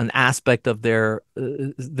of an aspect of their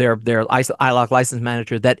iLok License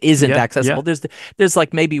Manager that isn't accessible. Yeah. There's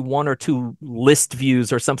like maybe one or two list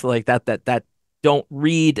views or something like that don't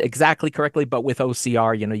read exactly correctly, but with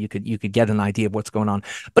OCR, you could get an idea of what's going on.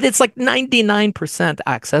 But it's like 99%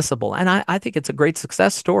 accessible, and I think it's a great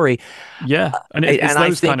success story. Yeah, and it's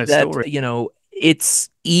those kind of stories. It's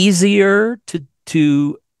easier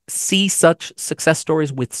to see such success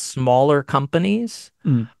stories with smaller companies,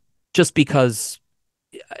 just because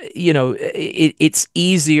it's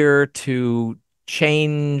easier to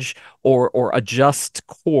change or adjust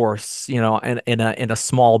course, in a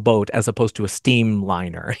small boat as opposed to a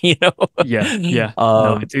steamliner, Yeah.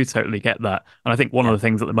 No, I do totally get that. And I think one of the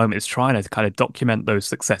things at the moment is trying to kind of document those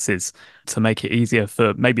successes to make it easier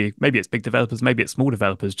for maybe it's big developers, maybe it's small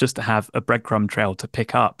developers, just to have a breadcrumb trail to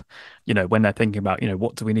pick up, when they're thinking about,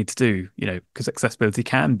 what do we need to do, because accessibility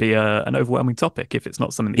can be an overwhelming topic if it's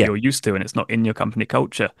not something that you're used to and it's not in your company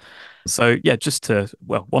culture. So yeah, just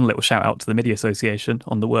one little shout out to the MIDI Association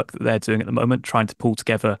on the work that they're doing at the moment, trying to pull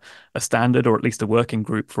together a standard or at least a working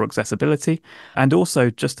group for accessibility. And also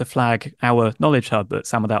just to flag our Knowledge Hub at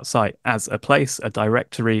Sound Without Sight as a place, a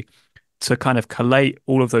directory to kind of collate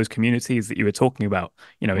all of those communities that you were talking about.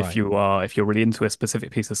 Right. If you're really into a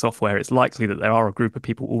specific piece of software, it's likely that there are a group of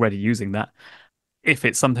people already using that. If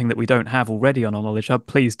it's something that we don't have already on our Knowledge Hub,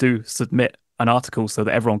 please do submit an article so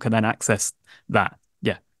that everyone can then access that.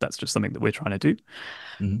 Yeah, that's just something that we're trying to do.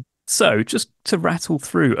 Mm-hmm. So just to rattle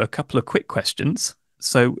through a couple of quick questions.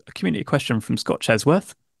 So a community question from Scott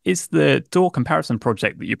Chesworth. Is the DAW comparison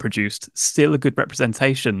project that you produced still a good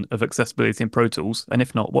representation of accessibility in Pro Tools? And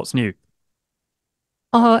if not, what's new?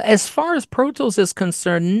 As far as Pro Tools is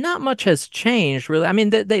concerned, not much has changed, really. I mean,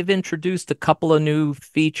 they've introduced a couple of new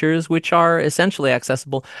features which are essentially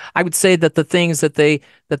accessible. I would say that the things that they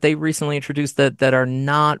recently introduced that are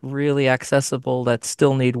not really accessible, that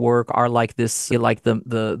still need work, are like this, like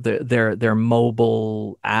their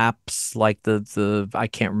mobile apps, like the I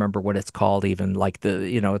can't remember what it's called even, like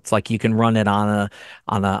it's like you can run it on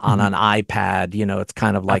on Hmm. an iPad. It's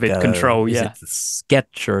kind of like Avid control, is yeah. it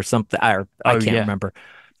Sketch or something? I Oh, can't yeah. remember.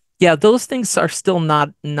 Yeah, those things are still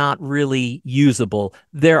not really usable.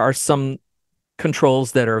 There are some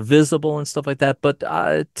controls that are visible and stuff like that, but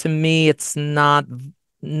to me, it's not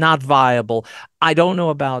viable. I don't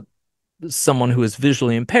know about someone who is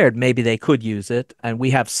visually impaired. Maybe they could use it, and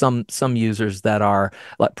we have some users that are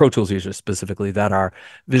like Pro Tools users specifically that are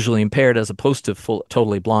visually impaired as opposed to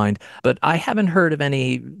totally blind. But I haven't heard of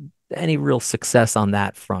any real success on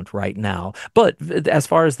that front right now. But as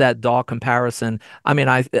far as that DAW comparison, I mean,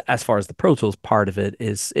 as far as the Pro Tools part of it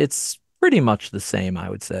is, it's pretty much the same, I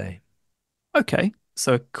would say. Okay.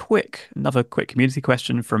 So another quick community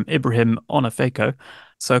question from Ibrahim Onafeko.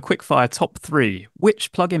 So a quick fire top three.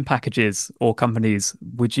 Which plugin packages or companies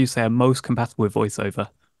would you say are most compatible with VoiceOver?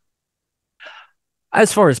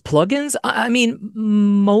 As far as plugins, I mean,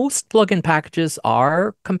 most plugin packages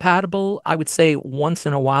are compatible. I would say once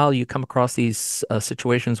in a while you come across these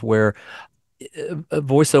situations where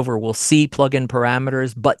VoiceOver will see plugin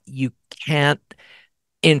parameters, but you can't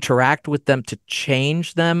interact with them to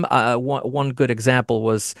change them. One good example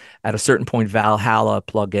was at a certain point, Valhalla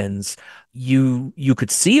plugins. You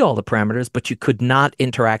could see all the parameters, but you could not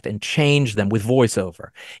interact and change them with VoiceOver.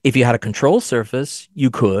 If you had a control surface,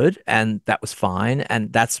 you could, and that was fine.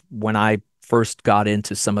 And that's when I first got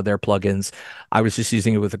into some of their plugins. I was just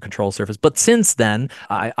using it with a control surface. But since then,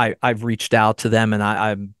 I've reached out to them, and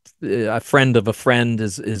I'm a friend of a friend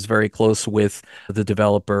is very close with the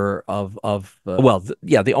developer of well,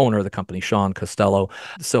 yeah, the owner of the company, Sean Costello.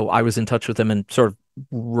 So I was in touch with him and sort of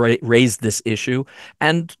raised this issue.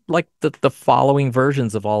 And like the following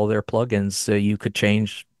versions of all of their plugins, you could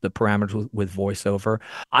change the parameters with VoiceOver.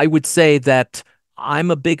 I would say that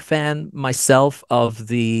I'm a big fan myself of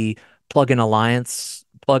the Plugin Alliance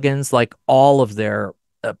plugins, like all of their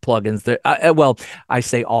plugins. Well, I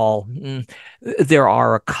say all. There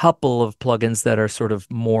are a couple of plugins that are sort of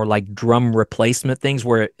more like drum replacement things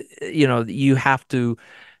where you have to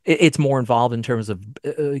it's more involved in terms of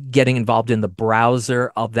getting involved in the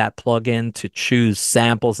browser of that plugin to choose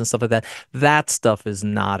samples and stuff like that. That stuff is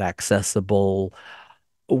not accessible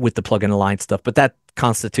with the plugin aligned stuff, but that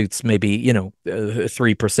constitutes maybe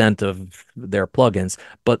 3% of their plugins.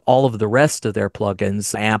 But all of the rest of their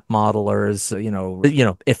plugins, amp modelers,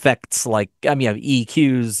 effects like, I mean, you have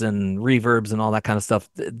EQs and reverbs and all that kind of stuff.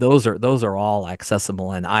 Those are all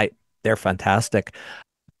accessible, and they're fantastic.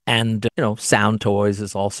 And Sound Toys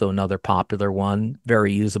is also another popular one,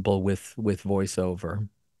 very usable with VoiceOver.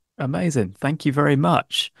 Amazing. Thank you very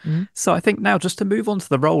much. Mhm. So I think now just to move on to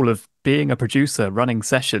the role of being a producer, running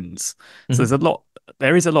sessions. So Mhm.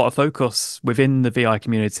 there is a lot of focus within the VI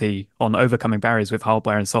community on overcoming barriers with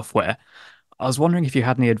hardware and software. I was wondering if you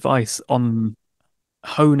had any advice on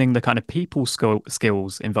honing the kind of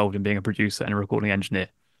skills involved in being a producer and a recording engineer.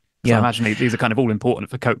 Because I Yeah, imagine these are kind of all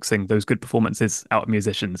important for coaxing those good performances out of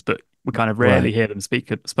musicians, but we kind of rarely right. hear them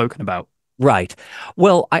spoken about. Right.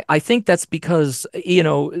 Well, I think that's because,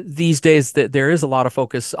 these days that there is a lot of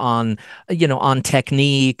focus on, on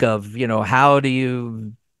technique of, how do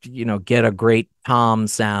you, get a great tom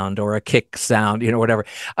sound or a kick sound, whatever.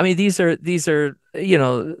 I mean, these are,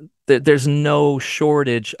 there's no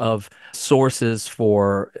shortage of sources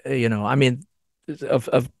for, I mean,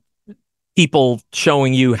 of people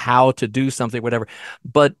showing you how to do something, whatever.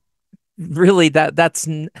 But really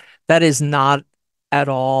that is not at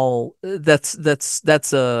all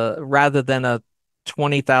that's a rather than a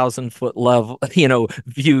 20,000 foot level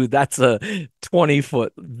view. That's a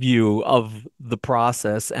 20-foot view of the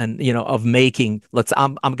process, and of making,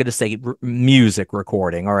 I'm going to say, music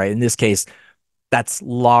recording. All right, in this case, that's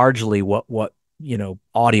largely what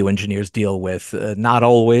audio engineers deal with. Not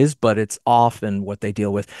always, but it's often what they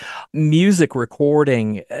deal with. Music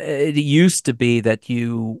recording, it used to be that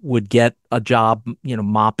you would get a job,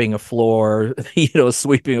 mopping a floor,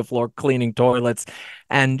 sweeping a floor, cleaning toilets,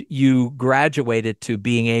 and you graduated to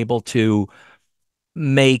being able to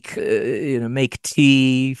make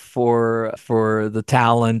tea for the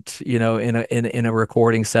talent, in a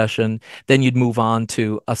recording session. Then you'd move on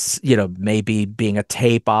to maybe being a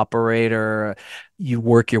tape operator. you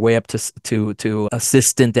work your way up to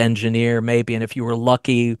assistant engineer maybe, and if you were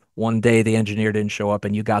lucky, one day the engineer didn't show up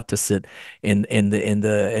and you got to sit in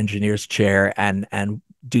the engineer's chair and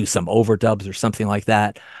do some overdubs or something like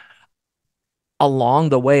that. Along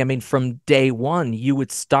the way, I mean, from day one, you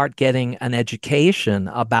would start getting an education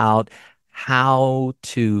about how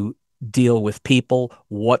to deal with people,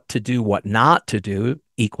 what to do, what not to do,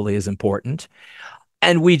 equally as important.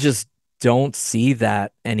 And we just don't see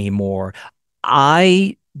that anymore.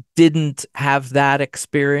 I didn't have that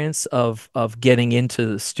experience of getting into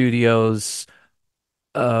the studios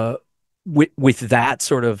uh, with that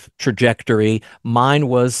sort of trajectory. Mine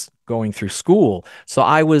was going through school. So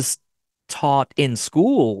I was taught in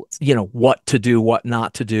school, what to do, what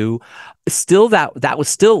not to do. Still, that was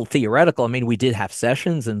still theoretical. I mean, we did have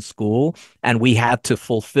sessions in school, and we had to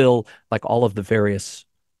fulfill like all of the various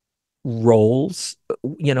roles,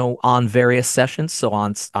 on various sessions. So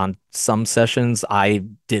on some sessions, I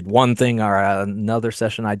did one thing, or another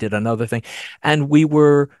session, I did another thing, and we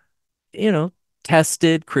were, you know,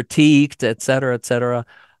 tested, critiqued, et cetera, et cetera.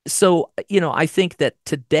 So, I think that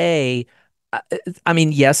today, uh, I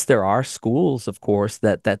mean, yes, there are schools, of course,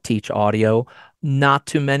 that teach audio. Not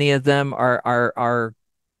too many of them are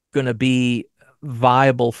going to be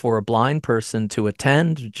viable for a blind person to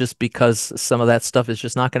attend, just because some of that stuff is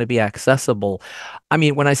just not going to be accessible. I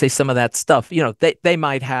mean, when I say some of that stuff, they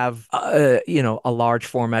might have a large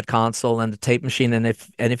format console and a tape machine, and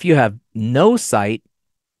if you have no sight,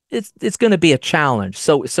 it's going to be a challenge.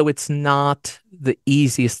 So it's not the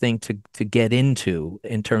easiest thing to get into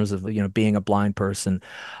in terms of being a blind person.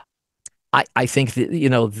 I think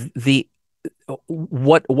that the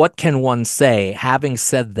what can one say? Having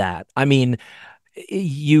said that, I mean,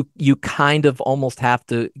 you kind of almost have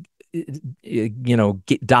to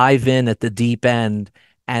dive in at the deep end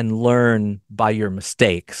and learn by your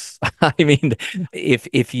mistakes. I mean,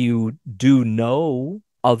 if you do know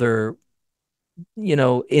other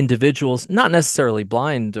individuals, not necessarily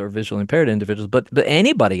blind or visually impaired individuals, but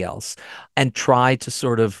anybody else, and try to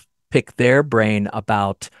sort of pick their brain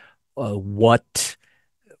about what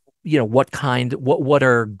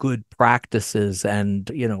are good practices, and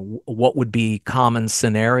what would be common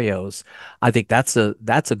scenarios. I think that's a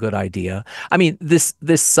good idea. I mean, this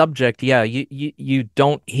subject, yeah, you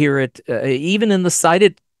don't hear it even in the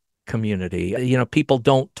sighted community. People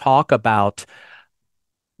don't talk about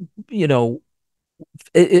you know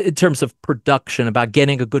in terms of production, about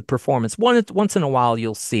getting a good performance. Once in a while,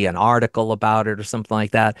 you'll see an article about it or something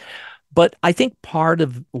like that. But I think part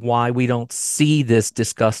of why we don't see this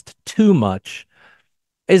discussed too much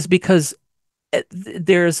is because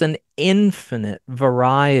there's an infinite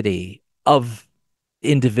variety of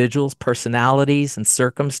individuals, personalities, and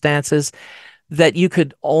circumstances that you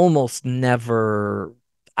could almost never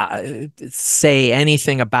say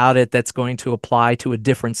anything about it that's going to apply to a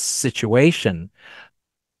different situation.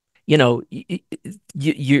 You're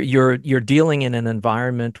dealing in an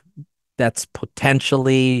environment that's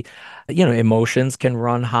potentially, emotions can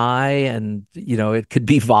run high, and it could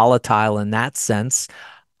be volatile in that sense.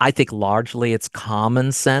 I think largely it's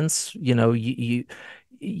common sense. You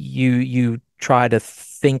try to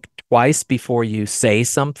think twice before you say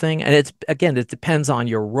something, and it depends on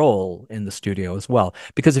your role in the studio as well.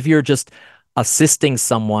 Because if you're just assisting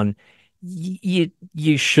someone,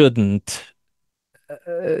 you shouldn't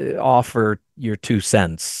offer your 2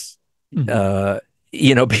 cents, Mhm. uh,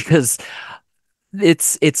 because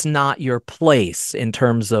it's not your place in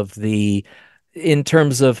terms of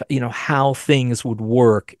how things would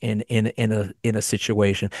work in a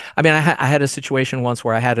situation. I mean, I had a situation once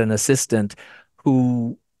where I had an assistant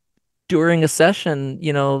who, during a session,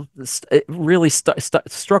 it really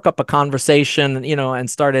struck up a conversation, and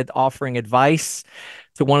started offering advice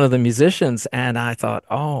to one of the musicians. And I thought,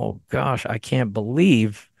 oh gosh, I can't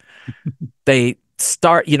believe they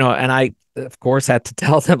start, and I, of course, had to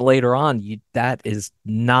tell them later on, that is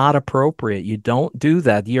not appropriate. You don't do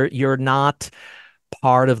that. You're not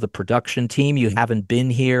part of the production team. You haven't been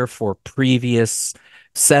here for previous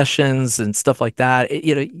sessions and stuff like that.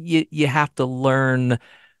 You have to learn,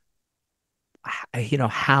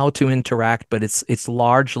 how to interact, but it's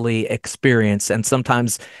largely experience, and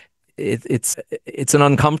sometimes it's an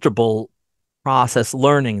uncomfortable process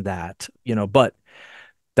learning that, but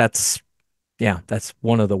that's yeah, that's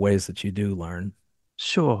one of the ways that you do learn.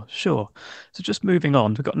 Sure, sure. So just moving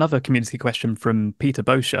on, we've got another community question from Peter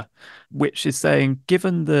Boscher, which is saying,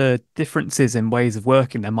 given the differences in ways of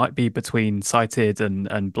working there might be between sighted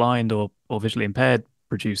and blind or visually impaired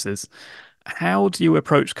producers, how do you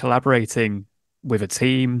approach collaborating with a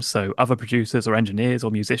team, so other producers or engineers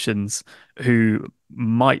or musicians who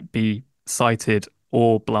might be sighted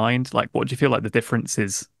or blind? Like, what do you feel like the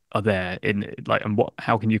differences are there in like, and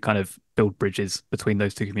how can you kind of build bridges between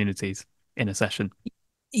those two communities in a session?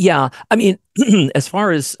 Yeah, I mean, as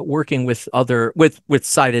far as working with other with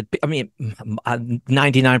sighted, I mean,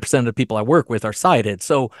 99% of the people I work with are sighted.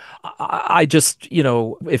 So I just,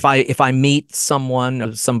 if I meet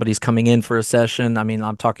someone, somebody's coming in for a session, I mean,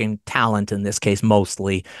 I'm talking talent in this case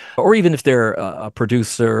mostly, or even if they're a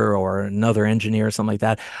producer or another engineer or something like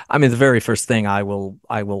that. I mean, the very first thing I will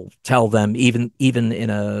tell them, even in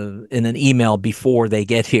an email before they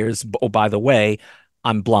get here is, oh, by the way,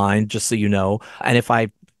 I'm blind, just so you know. And if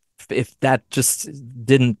that just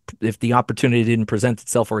didn't if the opportunity didn't present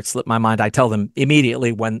itself or it slipped my mind, I tell them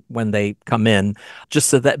immediately when they come in, just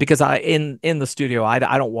so that, because in the studio I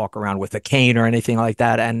don't walk around with a cane or anything like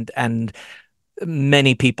that, and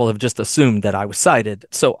many people have just assumed that I was sighted.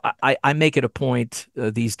 So I make it a point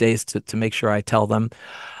these days to make sure I tell them.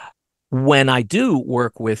 When I do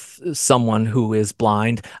work with someone who is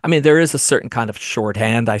blind, I mean, there is a certain kind of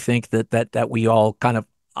shorthand, I think, that we all kind of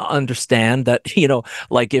understand, that,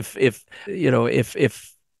 like if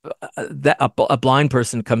that a blind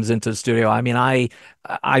person comes into the studio, I mean, I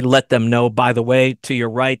let them know, by the way, to your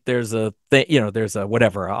right, there's a thing, there's a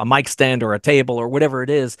whatever, a mic stand or a table or whatever it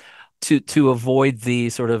is, to avoid the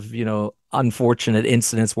sort of, unfortunate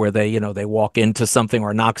incidents where they walk into something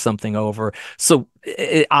or knock something over. So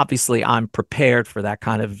obviously I'm prepared for that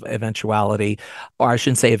kind of eventuality, or I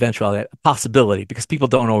shouldn't say eventuality, possibility, because people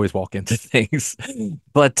don't always walk into things.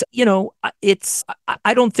 But,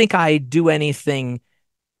 I don't think I do anything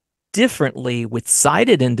differently with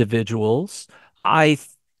sighted individuals. I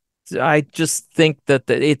I just think that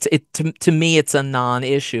to me it's a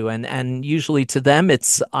non-issue, and usually to them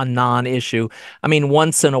it's a non-issue. I mean,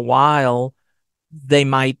 once in a while they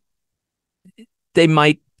might they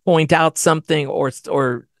might point out something, or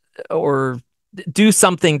do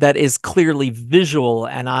something that is clearly visual,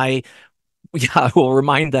 and yeah, I will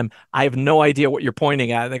remind them, I have no idea what you're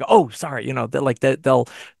pointing at. And they go, "Oh, sorry," they're like that.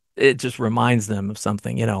 It just reminds them of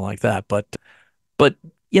something, like that. But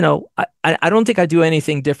I don't think I do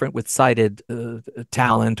anything different with sighted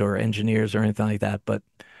talent or engineers or anything like that. But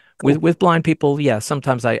with Cool. with blind people, yeah,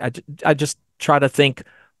 sometimes I just try to think,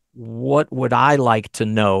 what would I like to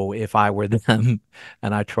know if I were them,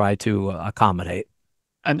 and I try to accommodate.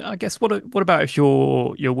 And I guess what about if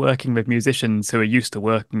you're working with musicians who are used to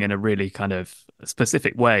working in a really kind of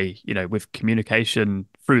specific way, with communication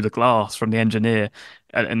through the glass from the engineer,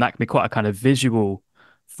 and that can be quite a kind of visual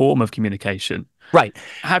form of communication. Right.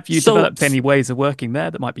 Have you So developed any ways of working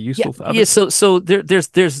there that might be yeah, useful for yeah. others? So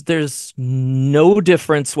there's no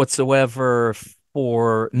difference whatsoever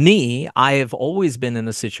for me. I have always been in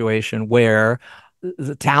a situation where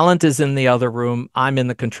the talent is in the other room, I'm in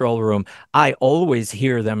the control room. I always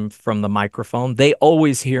hear them from the microphone. They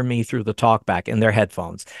always hear me through the talkback in their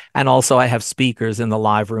headphones. And also I have speakers in the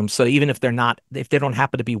live room. So even if they don't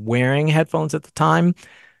happen to be wearing headphones at the time,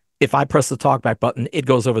 if I press the talkback button, it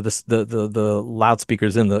goes over the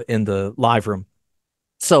loudspeakers in the live room.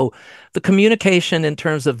 So the communication in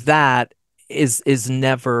terms of that is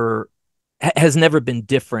never has never been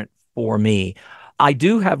different for me. I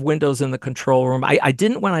do have windows in the control room. I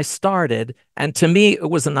didn't when I started, and to me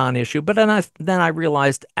it was a non-issue. But then I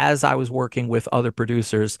realized, as I was working with other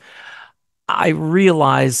producers, I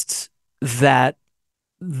realized that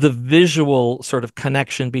the visual sort of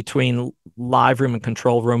connection between live room and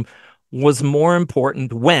control room was more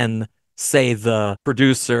important when, say, the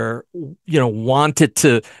producer, wanted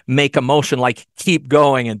to make a motion like keep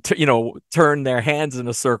going and, turn their hands in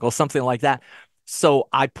a circle, something like that. So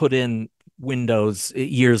I put in windows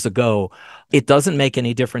years ago. It doesn't make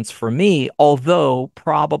any difference for me, although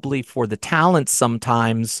probably for the talent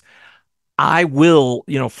sometimes I will,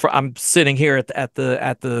 I'm sitting here at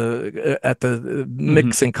the Hmm.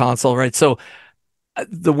 mixing console, right? So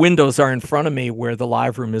the windows are in front of me where the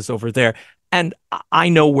live room is over there, and I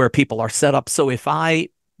know where people are set up. So if I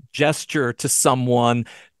gesture to someone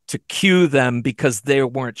to cue them because they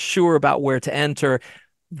weren't sure about where to enter,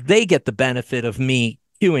 they get the benefit of me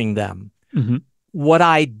cueing them. Hmm. What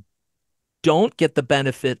I don't get the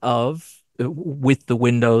benefit of with the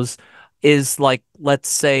windows is, like, let's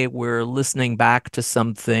say we're listening back to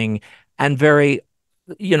something, and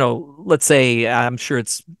let's say, I'm sure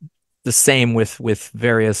it's the same with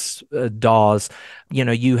various DAWs.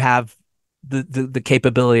 You have the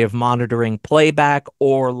capability of monitoring playback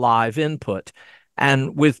or live input,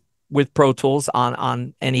 and with Pro Tools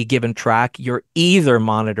on any given track, you're either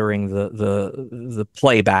monitoring the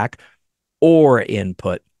playback or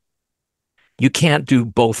input. You can't do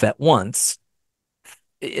both at once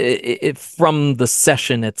from the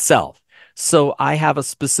session itself. So I have a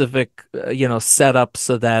specific, setup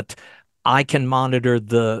so that I can monitor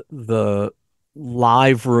the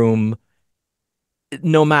live room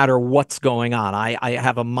no matter what's going on. I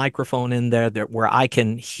have a microphone in there that where I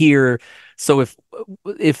can hear. So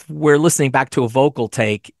if we're listening back to a vocal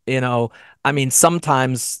take, I mean,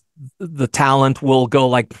 sometimes the talent will go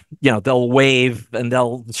like, they'll wave and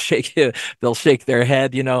they'll shake their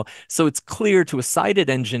head, So it's clear to a sighted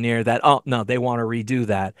engineer that, oh no, they want to redo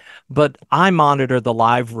that. But I monitor the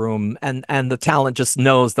live room and the talent just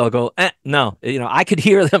knows they'll go, no, I could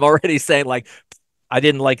hear them already saying like, I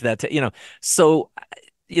didn't like that, So,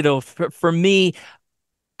 for me,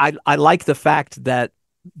 I like the fact that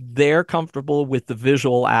they're comfortable with the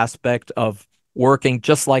visual aspect of working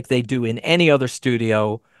just like they do in any other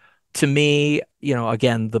studio. To me,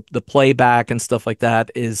 again, the playback and stuff like that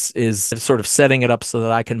is sort of setting it up so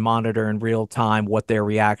that I can monitor in real time what their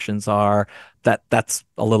reactions are. That's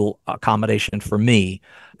a little accommodation for me.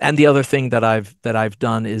 And the other thing that I've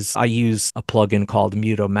done is I use a plugin called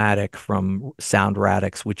Mute-O-Matic from Sound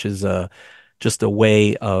Radix, which is just a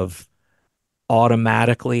way of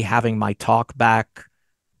automatically having my talk back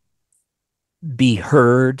be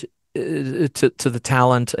heard to the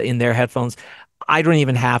talent in their headphones. I don't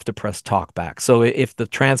even have to press talk back. So if the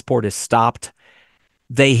transport is stopped,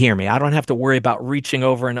 they hear me. I don't have to worry about reaching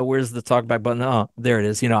over and where's the talk back button? Oh, there it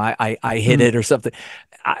is. I hit it or something.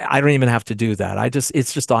 I don't even have to do that.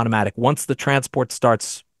 It's just automatic. Once the transport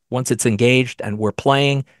starts, once it's engaged and we're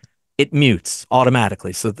playing, it mutes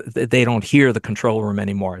automatically so they don't hear the control room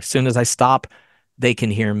anymore. As soon as I stop, they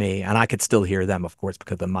can hear me, and I could still hear them, of course,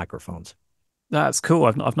 because of the microphones. That's cool.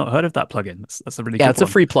 I've not heard of that plugin. That's a really Yeah, good it's a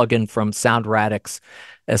one. free plugin from Sound Radix,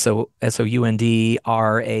 SOUNDRADIX,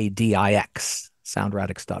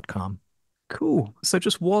 soundradix.com. Cool. So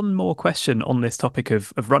just one more question on this topic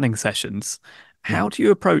of running sessions. Yeah. How do you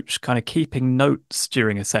approach kind of keeping notes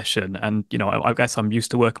during a session? And, I guess I'm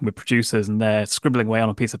used to working with producers and they're scribbling away on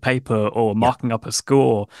a piece of paper or Yeah. marking up a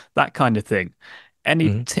score, that kind of thing. Any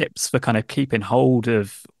Mhm. tips for kind of keeping hold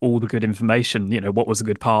of all the good information, what was a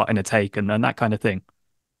good part in a take and that kind of thing?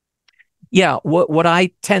 Yeah, what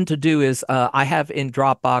I tend to do is I have in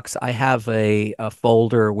Dropbox, I have a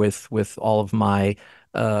folder with all of my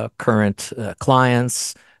current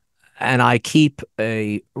clients, and I keep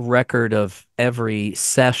a record of every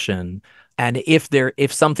session. And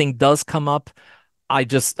if something does come up, I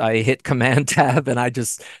hit Command Tab and I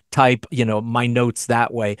just type, my notes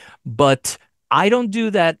that way. But I don't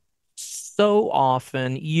do that so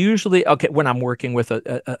often. Usually, okay, when I'm working with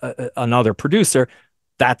another producer,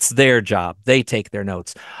 that's their job. They take their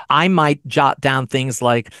notes. I might jot down things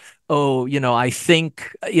like, oh, I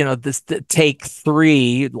think, this take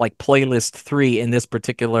three, like playlist three in this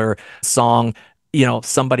particular song,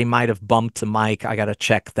 somebody might have bumped a mic. I got to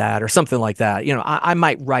check that or something like that. I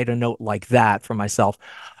might write a note like that for myself.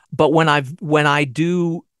 But when I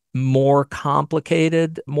do more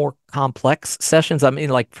complicated, more complex sessions, I mean,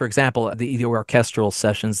 like for example, the orchestral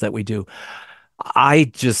sessions that we do,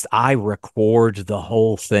 I record the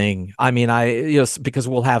whole thing. I mean, because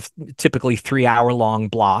we'll have typically 3 hour long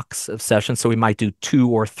blocks of sessions. So we might do 2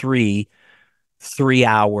 or 3 3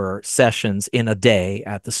 hour sessions in a day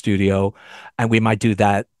at the studio. And we might do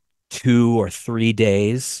that 2 or 3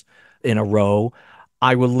 days in a row.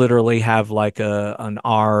 I would literally have like an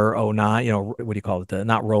R09, what do you call it?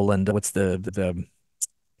 Not Roland. What's the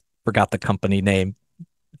forgot the company name.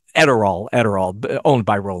 Edirol, owned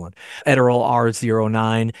by Roland, Edirol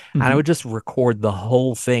R09, and I Mhm. would just record the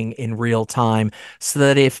whole thing in real time so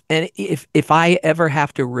that if I ever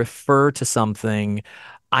have to refer to something,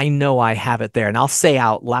 I know I have it there, and I'll say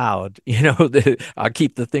out loud, I'll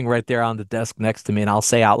keep the thing right there on the desk next to me, and I'll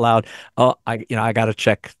say out loud, oh, I got to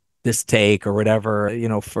check this take or whatever,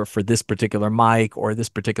 for this particular mic or this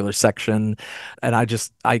particular section, and I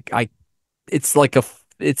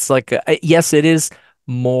yes, it is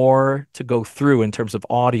more to go through in terms of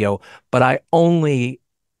audio, but I only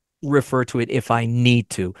refer to it if I need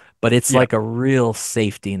to. But it's Yeah. like a real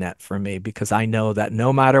safety net for me because I know that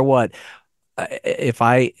no matter what, if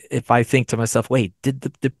I think to myself, wait, did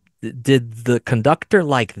the conductor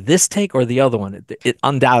like this take or the other one? It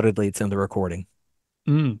undoubtedly it's in the recording.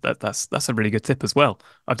 That's a really good tip as well.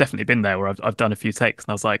 I've definitely been there where I've done a few takes and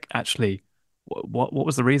I was like, actually, what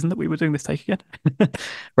was the reason that we were doing this take again?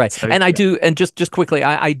 Right. So And I yeah. do, and just quickly,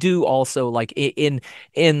 I do also like in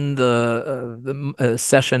the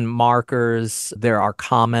session markers, there are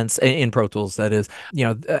comments in Pro Tools, that is,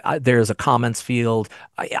 there's a comments field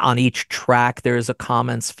on each track. There's a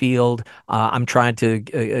comments field. I'm trying to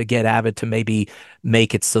get Avid to maybe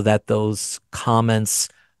make it so that those comments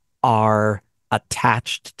are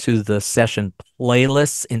attached to the session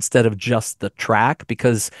playlists instead of just the track,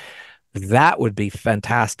 because that would be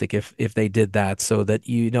fantastic if they did that, so that,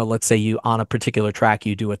 let's say you on a particular track,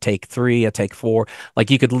 you do a take 3, a take 4, like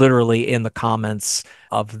you could literally in the comments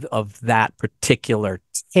of that particular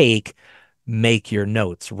take make your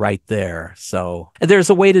notes right there. So there's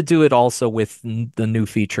a way to do it also with the new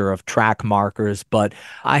feature of track markers, but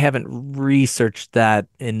I haven't researched that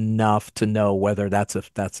enough to know whether that's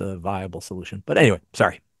a viable solution. But anyway,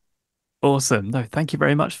 sorry. Awesome. No, thank you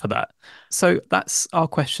very much for that. So that's our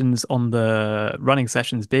questions on the running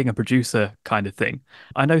sessions, being a producer kind of thing.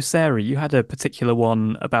 I know, Sarah, you had a particular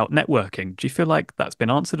one about networking. Do you feel like that's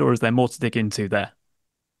been answered, or is there more to dig into there?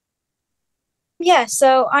 Yeah,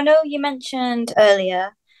 so I know you mentioned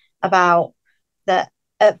earlier about that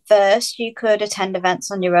at first you could attend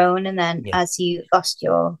events on your own, and then as you lost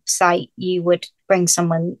your sight, you would bring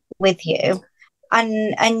someone with you.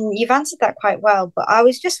 And you've answered that quite well, but I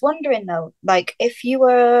was just wondering though, like if you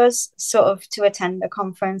were sort of to attend a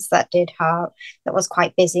conference that was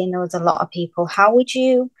quite busy and there was a lot of people, how would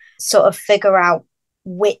you sort of figure out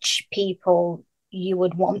which people you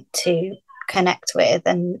would want to connect with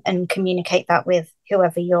and communicate that with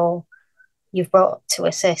whoever you've brought to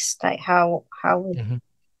assist? Like how would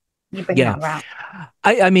you bring that around?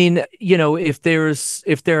 I mean, if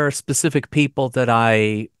there are specific people that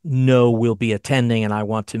I know will be attending and I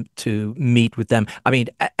want to meet with them. I mean,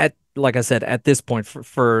 like I said, at this point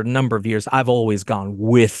for a number of years, I've always gone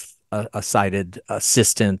with a sighted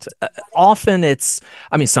assistant. Often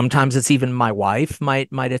sometimes it's even my wife might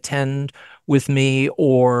attend with me,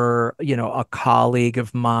 or, a colleague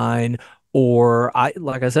of mine. Or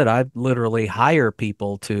like I said, I literally hire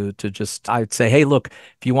people I'd say, hey, look,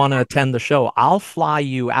 if you want to attend the show, I'll fly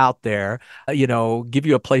you out there, give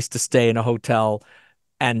you a place to stay in a hotel,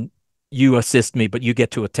 and you assist me, but you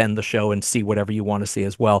get to attend the show and see whatever you want to see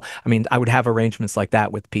as well. I mean, I would have arrangements like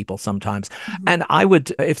that with people sometimes. And I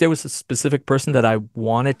would, if there was a specific person that I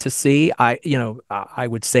wanted to see, I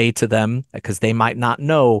would say to them, because they might not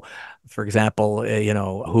know, for example,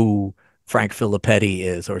 who Frank Filippetti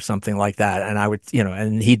is or something like that. And I would,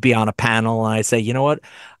 and he'd be on a panel, and I say, you know what,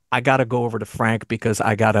 I got to go over to Frank because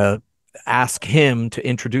I got to ask him to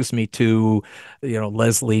introduce me to,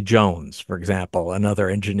 Leslie Jones, for example, another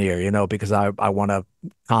engineer, because I want to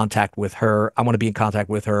contact with her. I want to be in contact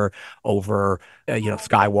with her over,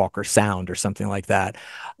 Skywalker Sound or something like that.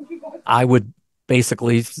 I would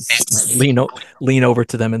basically lean over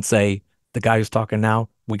to them and say, the guy who's talking now,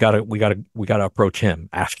 we gotta approach him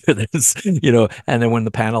after this, and then when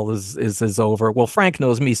the panel is over, well, Frank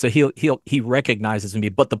knows me, so he recognizes me,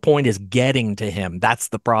 but the point is getting to him. That's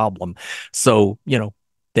the problem. So,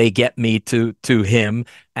 they get me to him,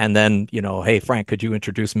 and then, hey, Frank, could you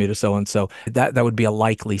introduce me to so and so? That would be a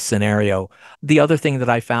likely scenario. The other thing that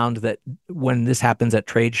I found, that when this happens at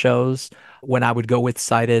trade shows, when I would go with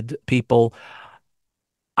sighted people,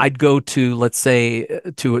 I'd go to, let's say,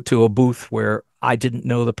 to a booth where I didn't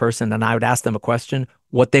know the person, and I would ask them a question.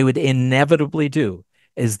 What they would inevitably do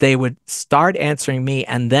is they would start answering me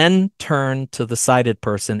and then turn to the sighted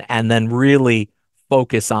person and then really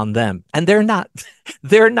focus on them. And they're not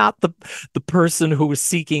the person who is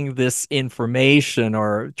seeking this information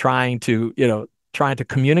or trying to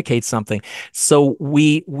communicate something. So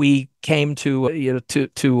we came to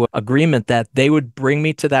to agreement that they would bring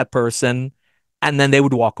me to that person, and then they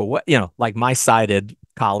would walk away. Like my sighted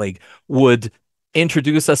colleague would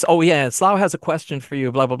introduce us. Oh yeah, Slau has a question for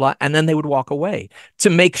you, blah blah blah, and then they would walk away to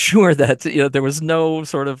make sure that there was no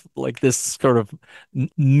sort of like this sort of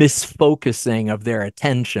misfocusing of their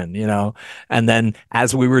attention. And then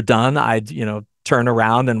as we were done, I'd turn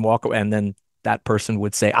around and walk away, and then that person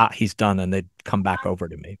would say, he's done, and they'd come back over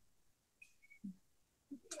to me.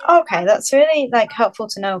 Okay, that's really helpful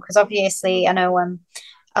to know, because obviously I know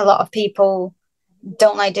a lot of people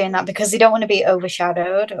don't like doing that because they don't want to be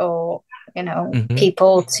overshadowed, or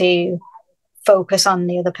people to focus on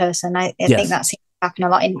the other person. I think that seems to happen a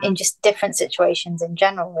lot in just different situations in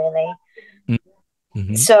general,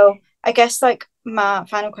 really. So I guess my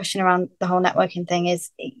final question around the whole networking thing is,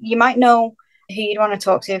 you might know who you'd want to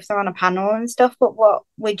talk to if they're on a panel and stuff, but what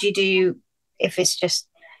would you do if it's just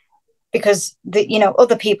because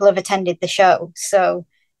other people have attended the show? So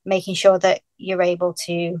making sure that you're able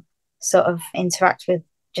to sort of interact with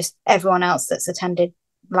just everyone else that's attended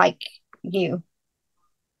like you.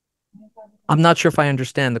 I'm not sure if I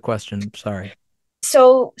understand the question. Sorry.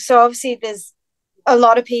 So obviously there's a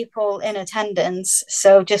lot of people in attendance.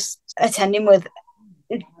 So just attending with,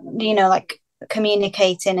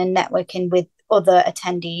 communicating and networking with other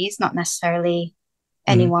attendees, not necessarily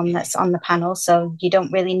anyone that's on the panel. So you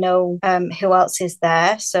don't really know who else is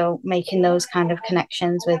there. So making those kind of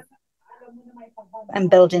connections with and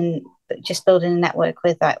building a network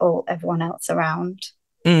with everyone else around.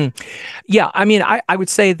 Yeah, I mean, I would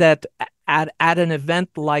say that at an event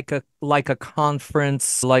like a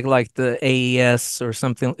conference like the AES or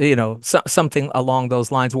something, something along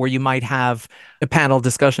those lines, where you might have panel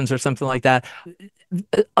discussions or something like that.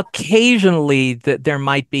 Occasionally, there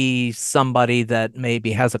might be somebody that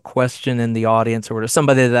maybe has a question in the audience, or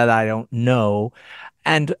somebody that I don't know.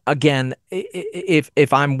 And again,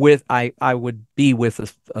 if I'm with, I would be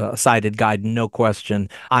with a sighted guide, no question.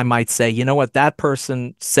 I might say, you know what, that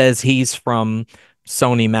person says he's from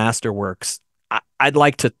Sony Masterworks. I'd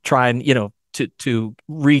like to try and, to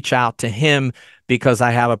reach out to him because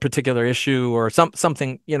I have a particular issue or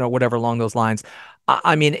something, whatever along those lines.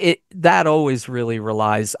 I mean, that always really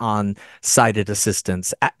relies on sighted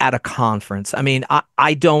assistance at a conference. I mean,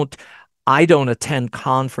 I don't attend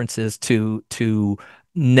conferences to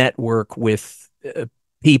network with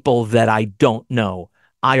people that I don't know.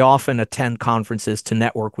 I often attend conferences to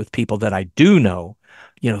network with people that I do know.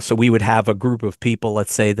 So we would have a group of people,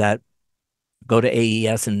 let's say, that go to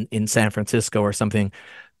AES in San Francisco or something,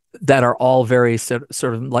 that are all very sort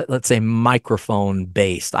of like, let's say, microphone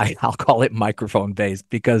based. I'll call it microphone based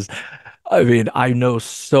because I mean, I know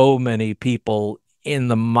so many people in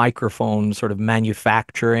the microphone sort of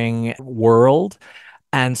manufacturing world.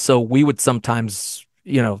 And so we would sometimes,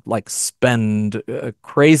 like spend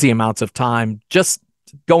crazy amounts of time just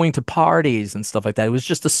going to parties and stuff like that. It was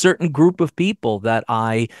just a certain group of people that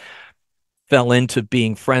I fell into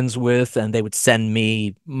being friends with, and they would send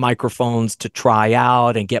me microphones to try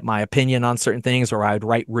out and get my opinion on certain things, or I'd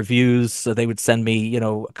write reviews. So they would send me,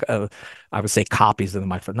 I would say copies of the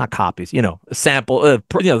microphone, not copies, a sample,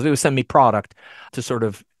 they would send me product to sort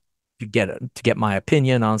of to get my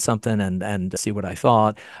opinion on something and see what I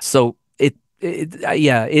thought. So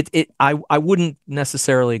I wouldn't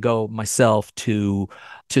necessarily go myself to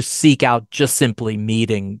seek out just simply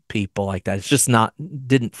meeting people like that. It's just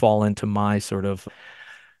didn't fall into my sort of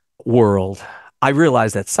world. I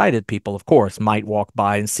realize that sighted people, of course, might walk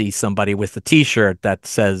by and see somebody with a T-shirt that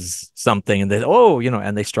says something, and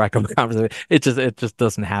and they strike up a conversation. It just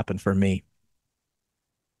doesn't happen for me.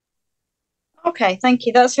 Okay, thank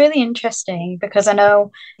you. That's really interesting because I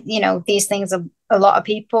know, these things are a lot of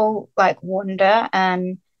people like wonder,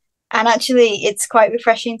 and actually it's quite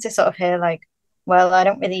refreshing to sort of hear like, well, I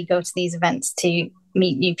don't really go to these events to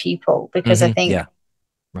meet new people because I think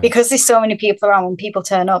Right. because there's so many people around, when people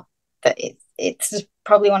turn up, that it's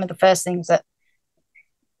probably one of the first things that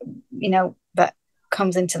that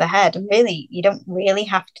comes into the head. And really, you don't really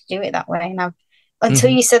have to do it that way. And until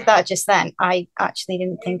you said that just then, I actually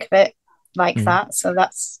didn't think of it like that. So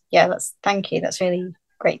thank you. That's really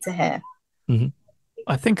great to hear.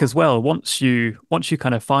 I think as well, once you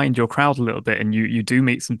kind of find your crowd a little bit and you do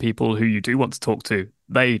meet some people who you do want to talk to,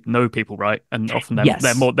 they know people, right? And often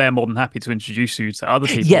they're more than happy to introduce you to other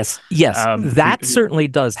people. Yes, that certainly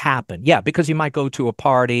does happen. Yeah, because you might go to a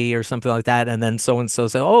party or something like that, and then so and so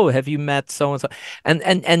say, "Oh, have you met so and so?"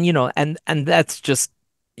 And that's just,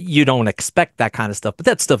 you don't expect that kind of stuff, but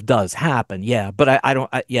that stuff does happen. Yeah, but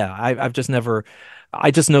I've just never.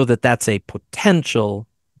 I just know that that's a potential.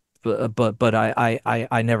 But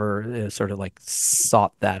I never sort of like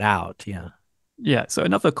sought that out. Yeah. Yeah. So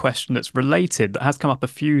another question that's related that has come up a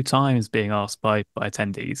few times being asked by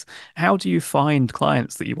attendees: how do you find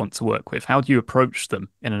clients that you want to work with? How do you approach them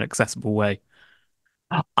in an accessible way?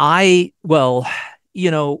 Well,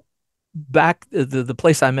 back the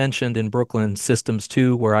place I mentioned in Brooklyn, Systems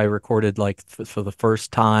 2, where I recorded like for the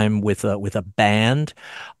first time with a band.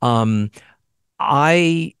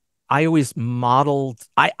 I always modeled,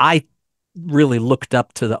 I really looked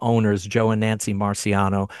up to the owners, Joe and Nancy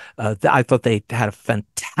Marciano. I thought they had a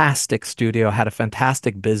fantastic studio, had a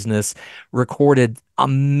fantastic business, recorded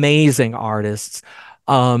amazing artists.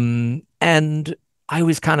 And I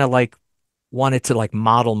always kind of like wanted to like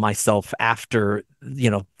model myself after,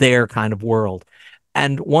 their kind of world.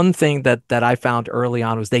 And one thing that I found early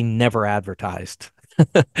on was they never advertised.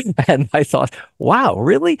 And I thought, wow,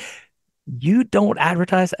 really? You don't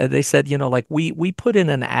advertise? And they said, like we put in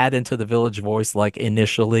an ad into the Village Voice like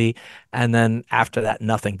initially, and then after that,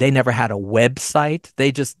 nothing. They never had a website.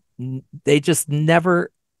 They just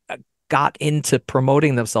never got into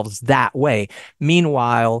promoting themselves that way.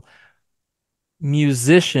 Meanwhile,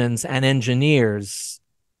 musicians and engineers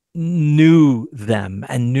knew them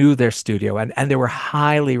and knew their studio, and they were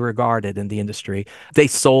highly regarded in the industry. They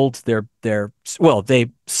sold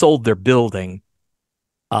they sold their building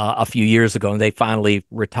a few years ago, and they finally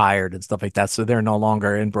retired and stuff like that. So they're no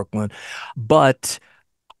longer in Brooklyn. But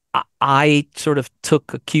I sort of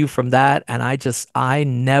took a cue from that, and I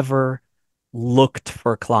never looked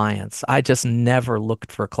for clients. I just never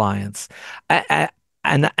looked for clients.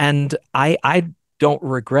 And I don't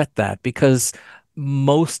regret that, because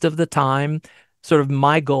most of the time, sort of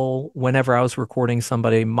my goal whenever I was recording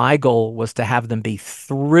somebody, my goal was to have them be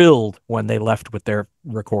thrilled when they left with their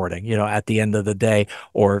recording, at the end of the day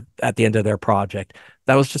or at the end of their project.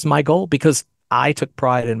 That was just my goal, because I took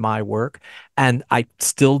pride in my work, and I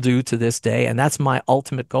still do to this day. And that's my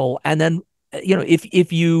ultimate goal. And then,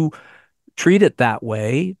 if you treat it that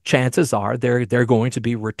way, chances are they're going to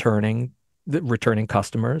be returning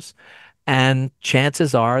customers, and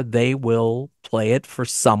chances are they will play it for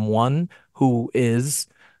someone who is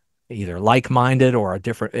either like-minded or a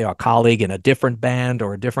different, a colleague in a different band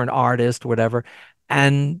or a different artist, whatever.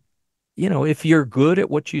 And if you're good at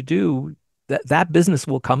what you do, that business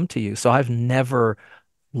will come to you. So I've never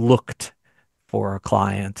looked for a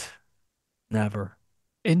client. Never.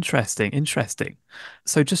 Interesting, interesting.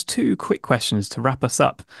 So just two quick questions to wrap us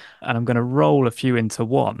up, and I'm going to roll a few into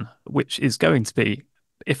one, which is going to be,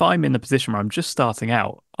 if I'm in the position where I'm just starting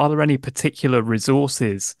out, are there any particular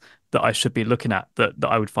resources that I should be looking at that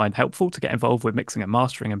I would find helpful to get involved with mixing and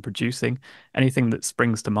mastering and producing? Anything that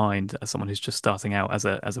springs to mind as someone who's just starting out as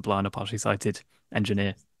a blind or partially sighted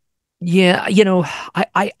engineer? Yeah,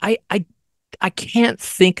 I can't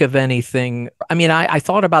think of anything. I mean, I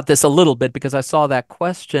thought about this a little bit because I saw that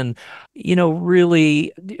question,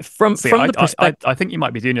 really from the perspective. I think you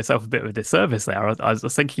might be doing yourself a bit of a disservice there. I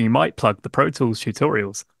was thinking you might plug the Pro Tools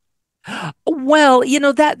tutorials. Well,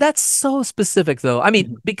 that's so specific though. I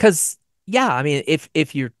mean, because yeah, I mean,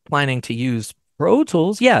 if you're planning to use Pro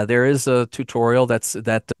Tools, yeah, there is a tutorial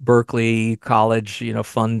that Berkeley College,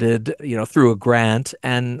 funded, through a grant.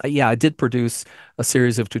 And yeah, I did produce a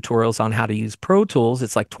series of tutorials on how to use Pro Tools.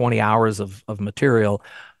 It's like 20 hours of material.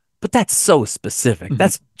 But that's so specific.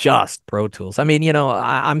 That's just Pro Tools. I mean,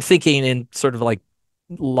 I'm thinking in sort of like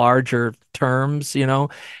larger terms,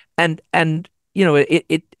 and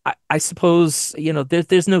I suppose,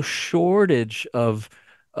 there's no shortage of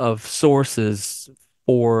sources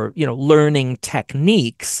for, learning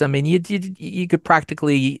techniques. I mean, you could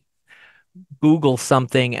practically Google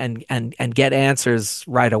something and get answers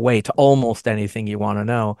right away to almost anything you want to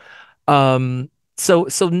know.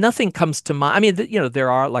 So nothing comes to mind. I mean,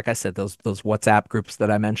 there are, like I said, those WhatsApp groups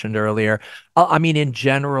that I mentioned earlier. I mean, in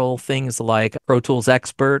general, things like Pro Tools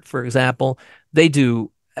Expert, for example, they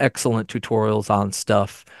do excellent tutorials on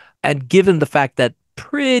stuff. And given the fact that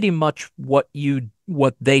pretty much what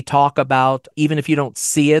they talk about, even if you don't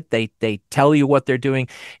see it, they tell you what they're doing.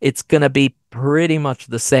 It's going to be pretty much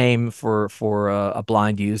the same for a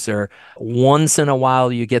blind user. Once in a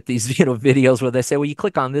while, you get these videos where they say, "Well, you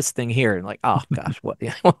click on this thing here," and like, "Oh gosh, what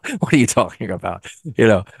what are you talking about?"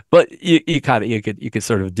 But you could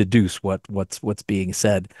sort of deduce what's being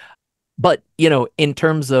said. But in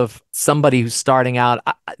terms of somebody who's starting out,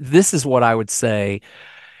 this is what I would say.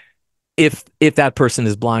 If that person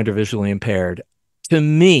is blind or visually impaired, to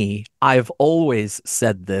me, I've always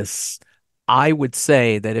said this. I would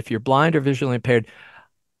say that if you're blind or visually impaired,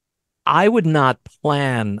 I would not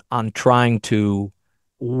plan on trying to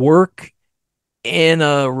work in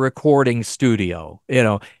a recording studio,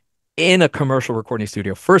 in a commercial recording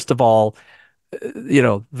studio. First of all,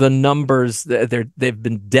 the numbers, they've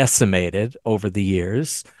been decimated over the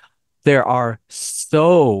years. There are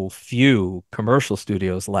so few commercial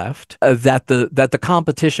studios left, that the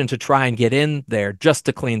competition to try and get in there just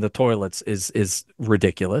to clean the toilets is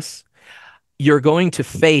ridiculous. You're going to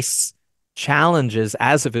face challenges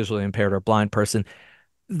as a visually impaired or blind person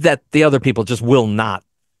that the other people just will not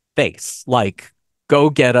face. Like, go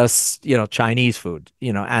get us, Chinese food,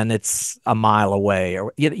 and it's a mile away,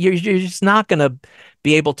 or you're just not going to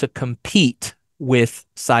be able to compete with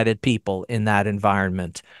sighted people in that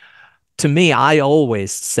environment. To me, I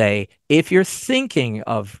always say, if you're thinking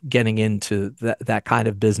of getting into that kind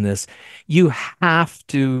of business, you have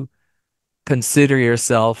to consider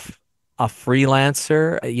yourself a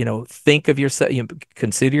freelancer. Think of yourself,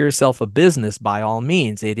 consider yourself a business by all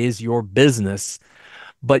means. It is your business,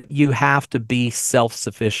 but you have to be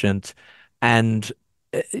self-sufficient, and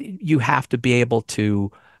you have to be able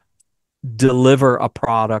to deliver a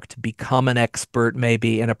product, become an expert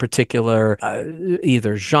maybe in a particular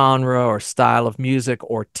either genre or style of music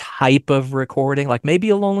or type of recording. Like, maybe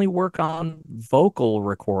you'll only work on vocal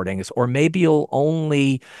recordings, or maybe you'll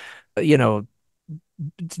only, you know,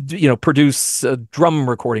 produce drum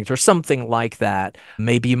recordings or something like that.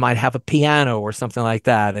 Maybe you might have a piano or something like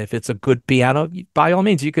that. If it's a good piano, by all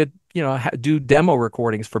means, you could, do demo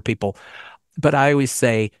recordings for people. But I always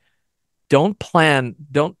say, don't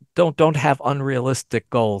have unrealistic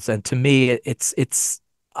goals. And to me, it's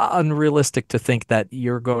unrealistic to think that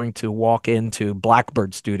you're going to walk into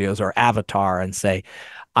Blackbird Studios or Avatar and say,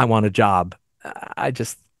 I want a job. I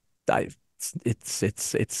just, I,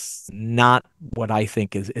 it's not what I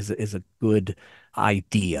think is a good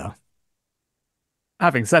idea.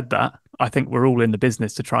 Having said that, I think we're all in the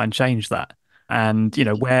business to try and change that. And,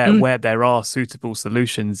 where there are suitable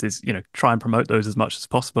solutions is, try and promote those as much as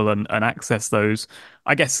possible and access those.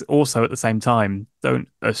 I guess also at the same time, don't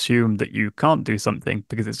assume that you can't do something,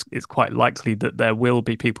 because it's quite likely that there will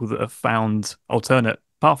be people that have found alternate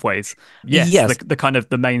pathways. Yes. The kind of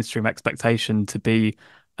the mainstream expectation to be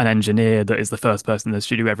an engineer that is the first person in the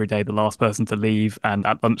studio every day, the last person to leave, and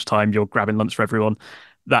at lunchtime you're grabbing lunch for everyone.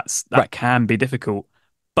 That right. Can be difficult,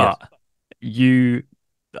 but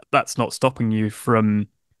that's not stopping you from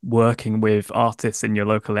working with artists in your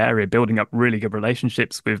local area, building up really good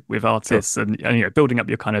relationships with artists, sure. and building up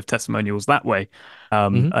your kind of testimonials that way,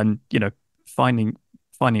 and finding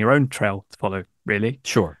your own trail to follow, really.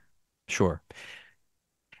 Sure.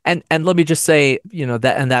 And let me just say,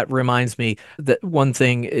 that reminds me that one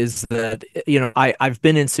thing is that, I've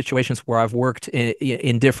been in situations where I've worked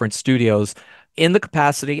in different studios in the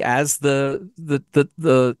capacity as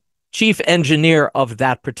the chief engineer of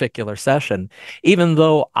that particular session, even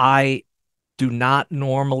though I do not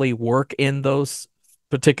normally work in those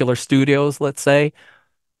particular studios, let's say.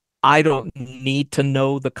 I don't need to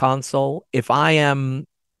know the console. If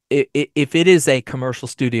it is a commercial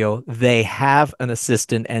studio, they have an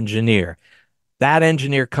assistant engineer. That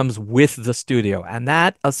engineer comes with the studio, and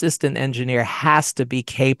that assistant engineer has to be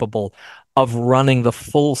capable of running the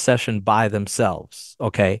full session by themselves.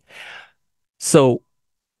 Okay. So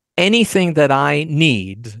anything that I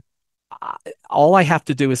need, all I have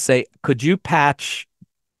to do is say, could you patch,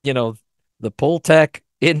 the pull tech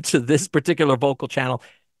into this particular vocal channel?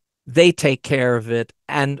 They take care of it.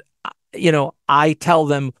 And, I tell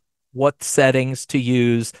them what settings to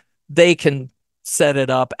use. They can set it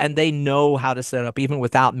up, and they know how to set it up even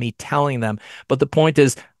without me telling them. But the point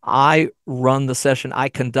is, I run the session, I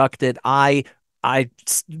conduct it, I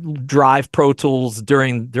drive Pro Tools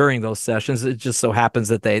during those sessions. It just so happens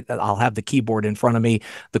that I'll have the keyboard in front of me,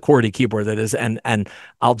 the QWERTY keyboard that is, and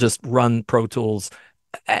I'll just run Pro Tools,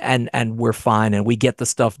 and we're fine, and we get the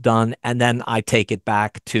stuff done, and then I take it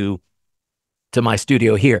back to my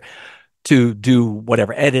studio here to do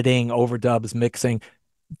whatever editing, overdubs, mixing.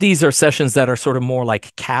 These are sessions that are sort of more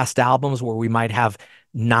like cast albums, where we might have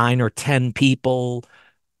 9 or 10 people.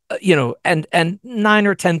 And 9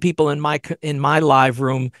 or 10 people in my live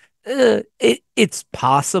room, it's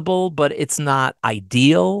possible, but it's not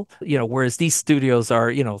ideal. Whereas these studios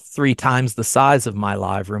are 3 times the size of my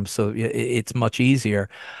live room, so it's much easier.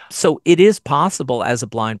 So it is possible as a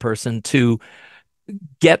blind person to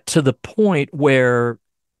get to the point where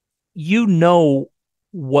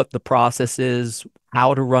what the process is,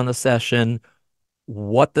 how to run a session,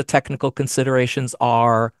 what the technical considerations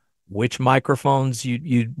are, which microphones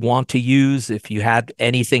you want to use if you had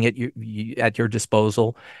anything at your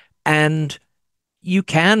disposal, and you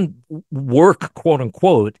can work, quote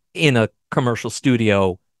unquote, in a commercial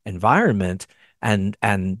studio environment and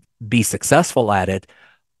be successful at it.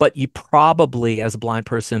 But you probably, as a blind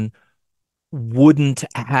person, wouldn't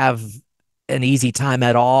have an easy time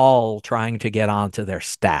at all trying to get onto their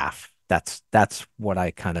staff. That's what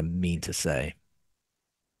I kind of mean to say.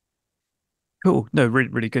 Cool. No, really,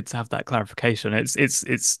 really good to have that clarification.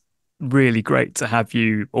 It's really great to have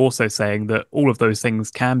you also saying that all of those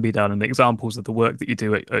things can be done, and the examples of the work that you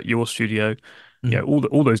do at your studio,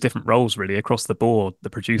 all those different roles really across the board, the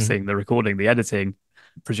producing, the recording, the editing,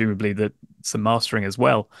 presumably some mastering as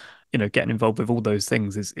well. Getting involved with all those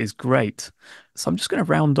things is great. So I'm just going to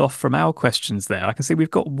round off from our questions there. I can see we've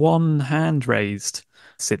got one hand raised.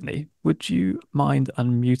 Sydney, would you mind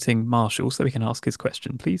unmuting Marshall so we can ask his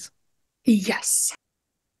question, please? Yes.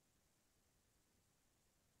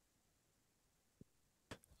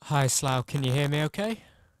 Hi, Slau. Can you hear me okay?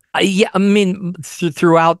 Yeah, I mean,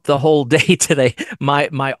 throughout the whole day today,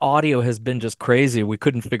 my audio has been just crazy. We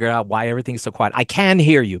couldn't figure out why everything's so quiet. I can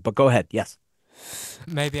hear you, but go ahead. Yes.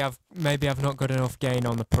 Maybe I've not got enough gain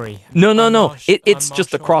on the pre. No. It's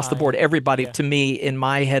just across the board. Everybody, to me, in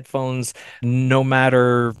my headphones, no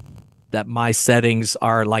matter that my settings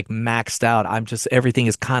are like maxed out, everything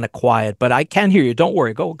is kind of quiet, but I can hear you. Don't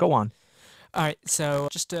worry. Go on. All right, so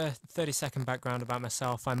just a 30-second background about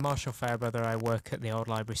myself. I'm Marshall Fairbrother. I work at the Old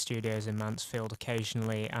Library Studios in Mansfield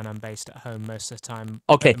occasionally, and I'm based at home most of the time.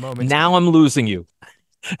 Okay, at the moment. now I'm losing you.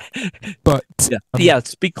 But yeah,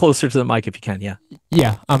 speak closer to the mic if you can. Yeah,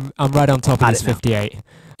 I'm right on top of this 58.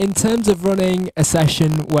 In terms of running a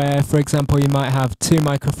session where, for example, you might have two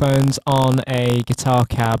microphones on a guitar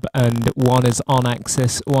cab and one is on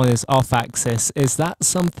axis, one is off axis, is that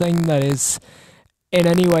something that is in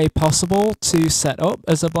any way possible to set up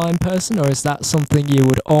as a blind person, or is that something you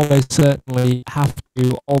would almost certainly have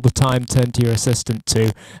to all the time turn to your assistant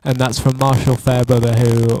to? And that's from Marshall Fairbrother,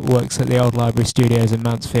 who works at the Old Library Studios in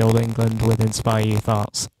Mansfield, England with Inspire Youth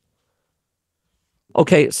Arts.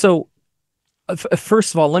 Okay, so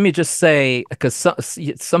first of all, let me just say, because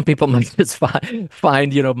some people might just find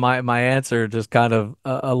my answer just kind of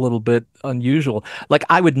a little bit unusual. Like,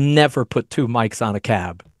 I would never put two mics on a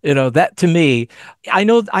cab. That to me, I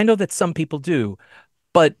know that some people do,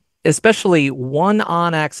 but especially one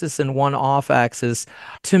on axis and one off axis,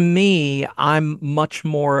 to me, I'm much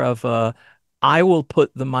more of I will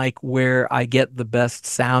put the mic where I get the best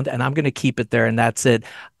sound, and I'm going to keep it there, and that's it.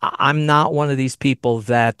 I'm not one of these people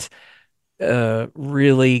that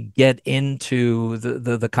really get into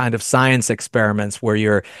the kind of science experiments where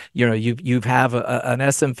you have an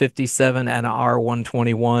SM57 and an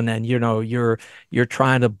R121, and you're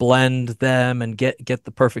trying to blend them and get the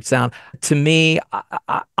perfect sound. To me,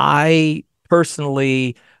 I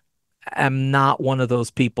personally am not one of those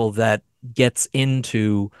people that gets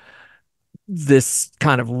into this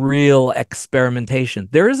kind of real experimentation.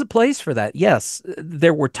 There is a place for that. Yes,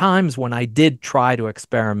 there were times when I did try to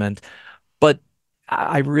experiment, but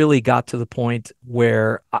I really got to the point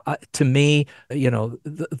where, to me,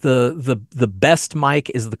 the best mic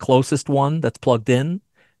is the closest one that's plugged in,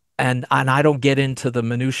 and I don't get into the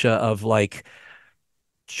minutia of like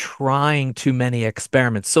trying too many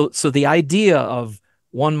experiments. So the idea of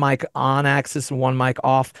one mic on axis and one mic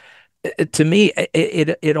off, to me,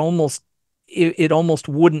 it almost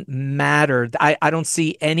wouldn't matter. I don't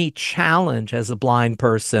see any challenge as a blind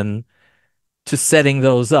person to setting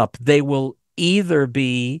those up. They will either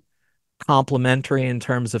be complementary in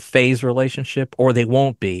terms of phase relationship, or they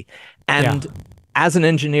won't be. And as an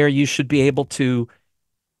engineer, you should be able to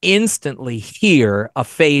instantly hear a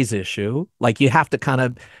phase issue. Like, you have to kind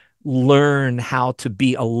of learn how to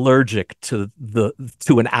be allergic to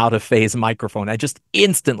an out of phase microphone. I just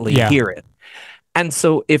instantly hear it. And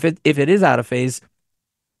so if it is out of phase,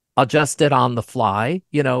 adjust it on the fly.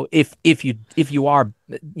 If you are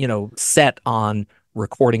set on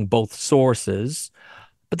recording both sources.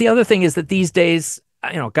 But the other thing is that these days,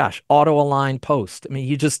 auto align post. I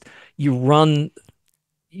mean, you run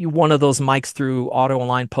one of those mics through auto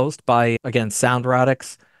align post by, again,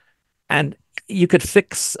 SoundRadix, and you could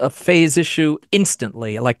fix a phase issue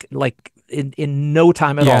instantly, like in no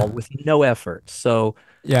time at all, with no effort. So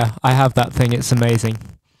yeah, I have that thing. It's amazing.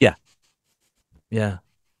 Yeah.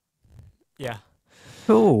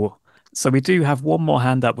 Cool. So we do have one more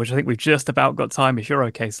hand up, which I think we've just about got time, if you're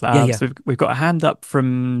okay, Slau. Yeah. So we've got a hand up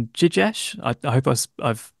from Jijesh. I hope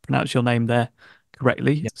I've pronounced your name there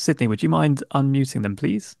correctly. Yeah. Sydney, would you mind unmuting them,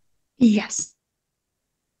 please? Yes.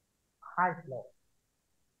 Hi, Slau.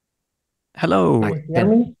 Hello. Can you hear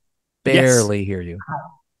me? Barely hear you.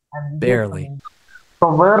 Barely.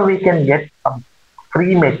 So where we can get some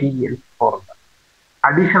free materials for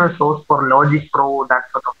additional source for Logic Pro,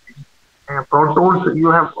 that sort of thing. Pro Tools, you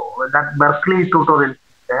have that Berkeley tutorial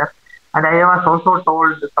there, and I was also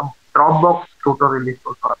told some Dropbox tutorial is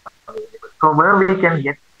also available. So where we can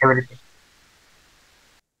get everything.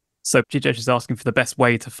 So Jijesh is asking for the best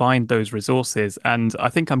way to find those resources, and I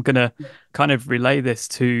think I'm going to kind of relay this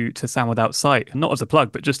to Sound Without Sight, not as a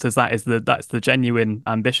plug, but just as that's the genuine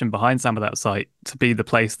ambition behind Sound Without Sight, to be the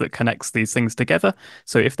place that connects these things together.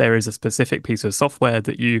 So if there is a specific piece of software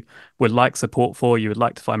that you would like support for, you would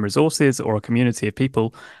like to find resources, or a community of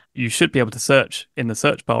people, you should be able to search in the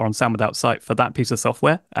search bar on Sound Without Sight for that piece of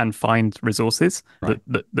software and find resources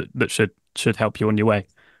that should help you on your way.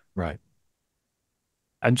 Right.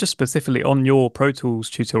 And just specifically on your Pro Tools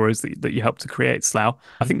tutorials that you helped to create, Slau,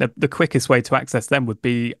 I think the quickest way to access them would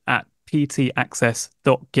be at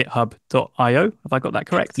ptaccess.github.io. Have I got that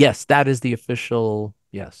correct? Yes, that is the official.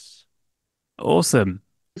 Yes. Awesome.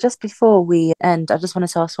 Just before we end, I just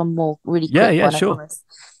wanted to ask one more really quick one. Sure. I promise.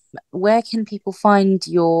 Where can people find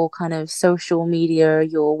your kind of social media,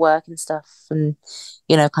 your work and stuff, and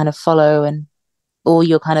kind of follow and all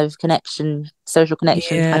your kind of social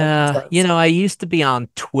connections? Yeah, I used to be on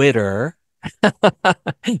Twitter,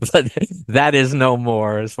 But that is no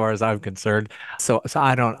more as far as I'm concerned. So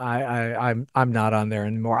I'm not on there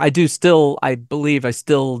anymore. I believe I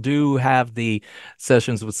still do have the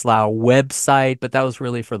Sessions with Slau website, but that was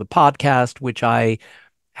really for the podcast, which I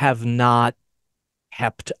have not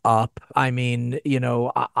kept up. I mean,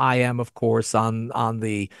 I am of course on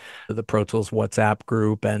the Pro Tools WhatsApp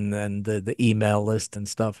group and the email list and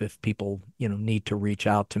stuff if people, need to reach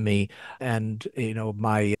out to me. And,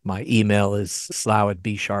 my email is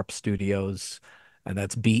slau@bsharpstudios, and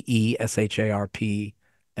that's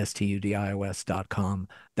BESHARPSTUDIOS.com.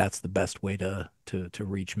 That's the best way to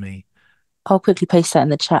reach me. I'll quickly paste that in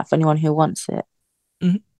the chat for anyone who wants it.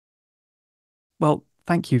 Mm-hmm. Well,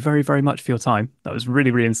 thank you very, very much for your time. That was really,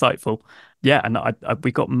 really insightful. Yeah, and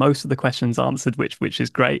we got most of the questions answered, which is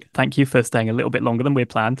great. Thank you for staying a little bit longer than we had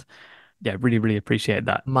planned. Yeah, really, really appreciate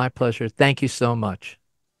that. My pleasure. Thank you so much.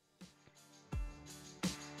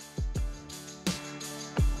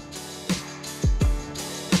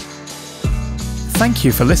 Thank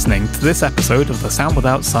you for listening to this episode of the Sound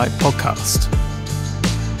Without Sight podcast.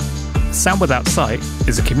 Sound Without Sight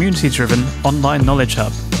is a community-driven online knowledge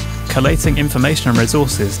hub, collating information and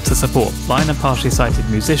resources to support blind and partially sighted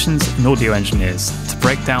musicians and audio engineers to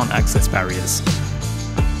break down access barriers.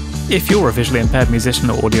 If you're a visually impaired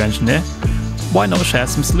musician or audio engineer, why not share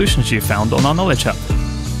some solutions you found on our Knowledge Hub?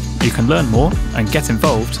 You can learn more and get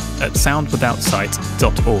involved at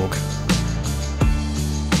soundwithoutsight.org.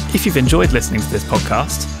 If you've enjoyed listening to this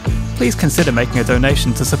podcast, please consider making a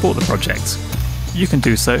donation to support the project. You can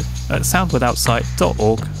do so at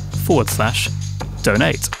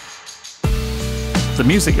soundwithoutsight.org/donate. The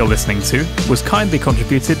music you're listening to was kindly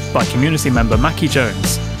contributed by community member Mackie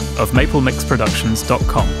Jones of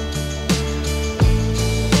MapleMixProductions.com.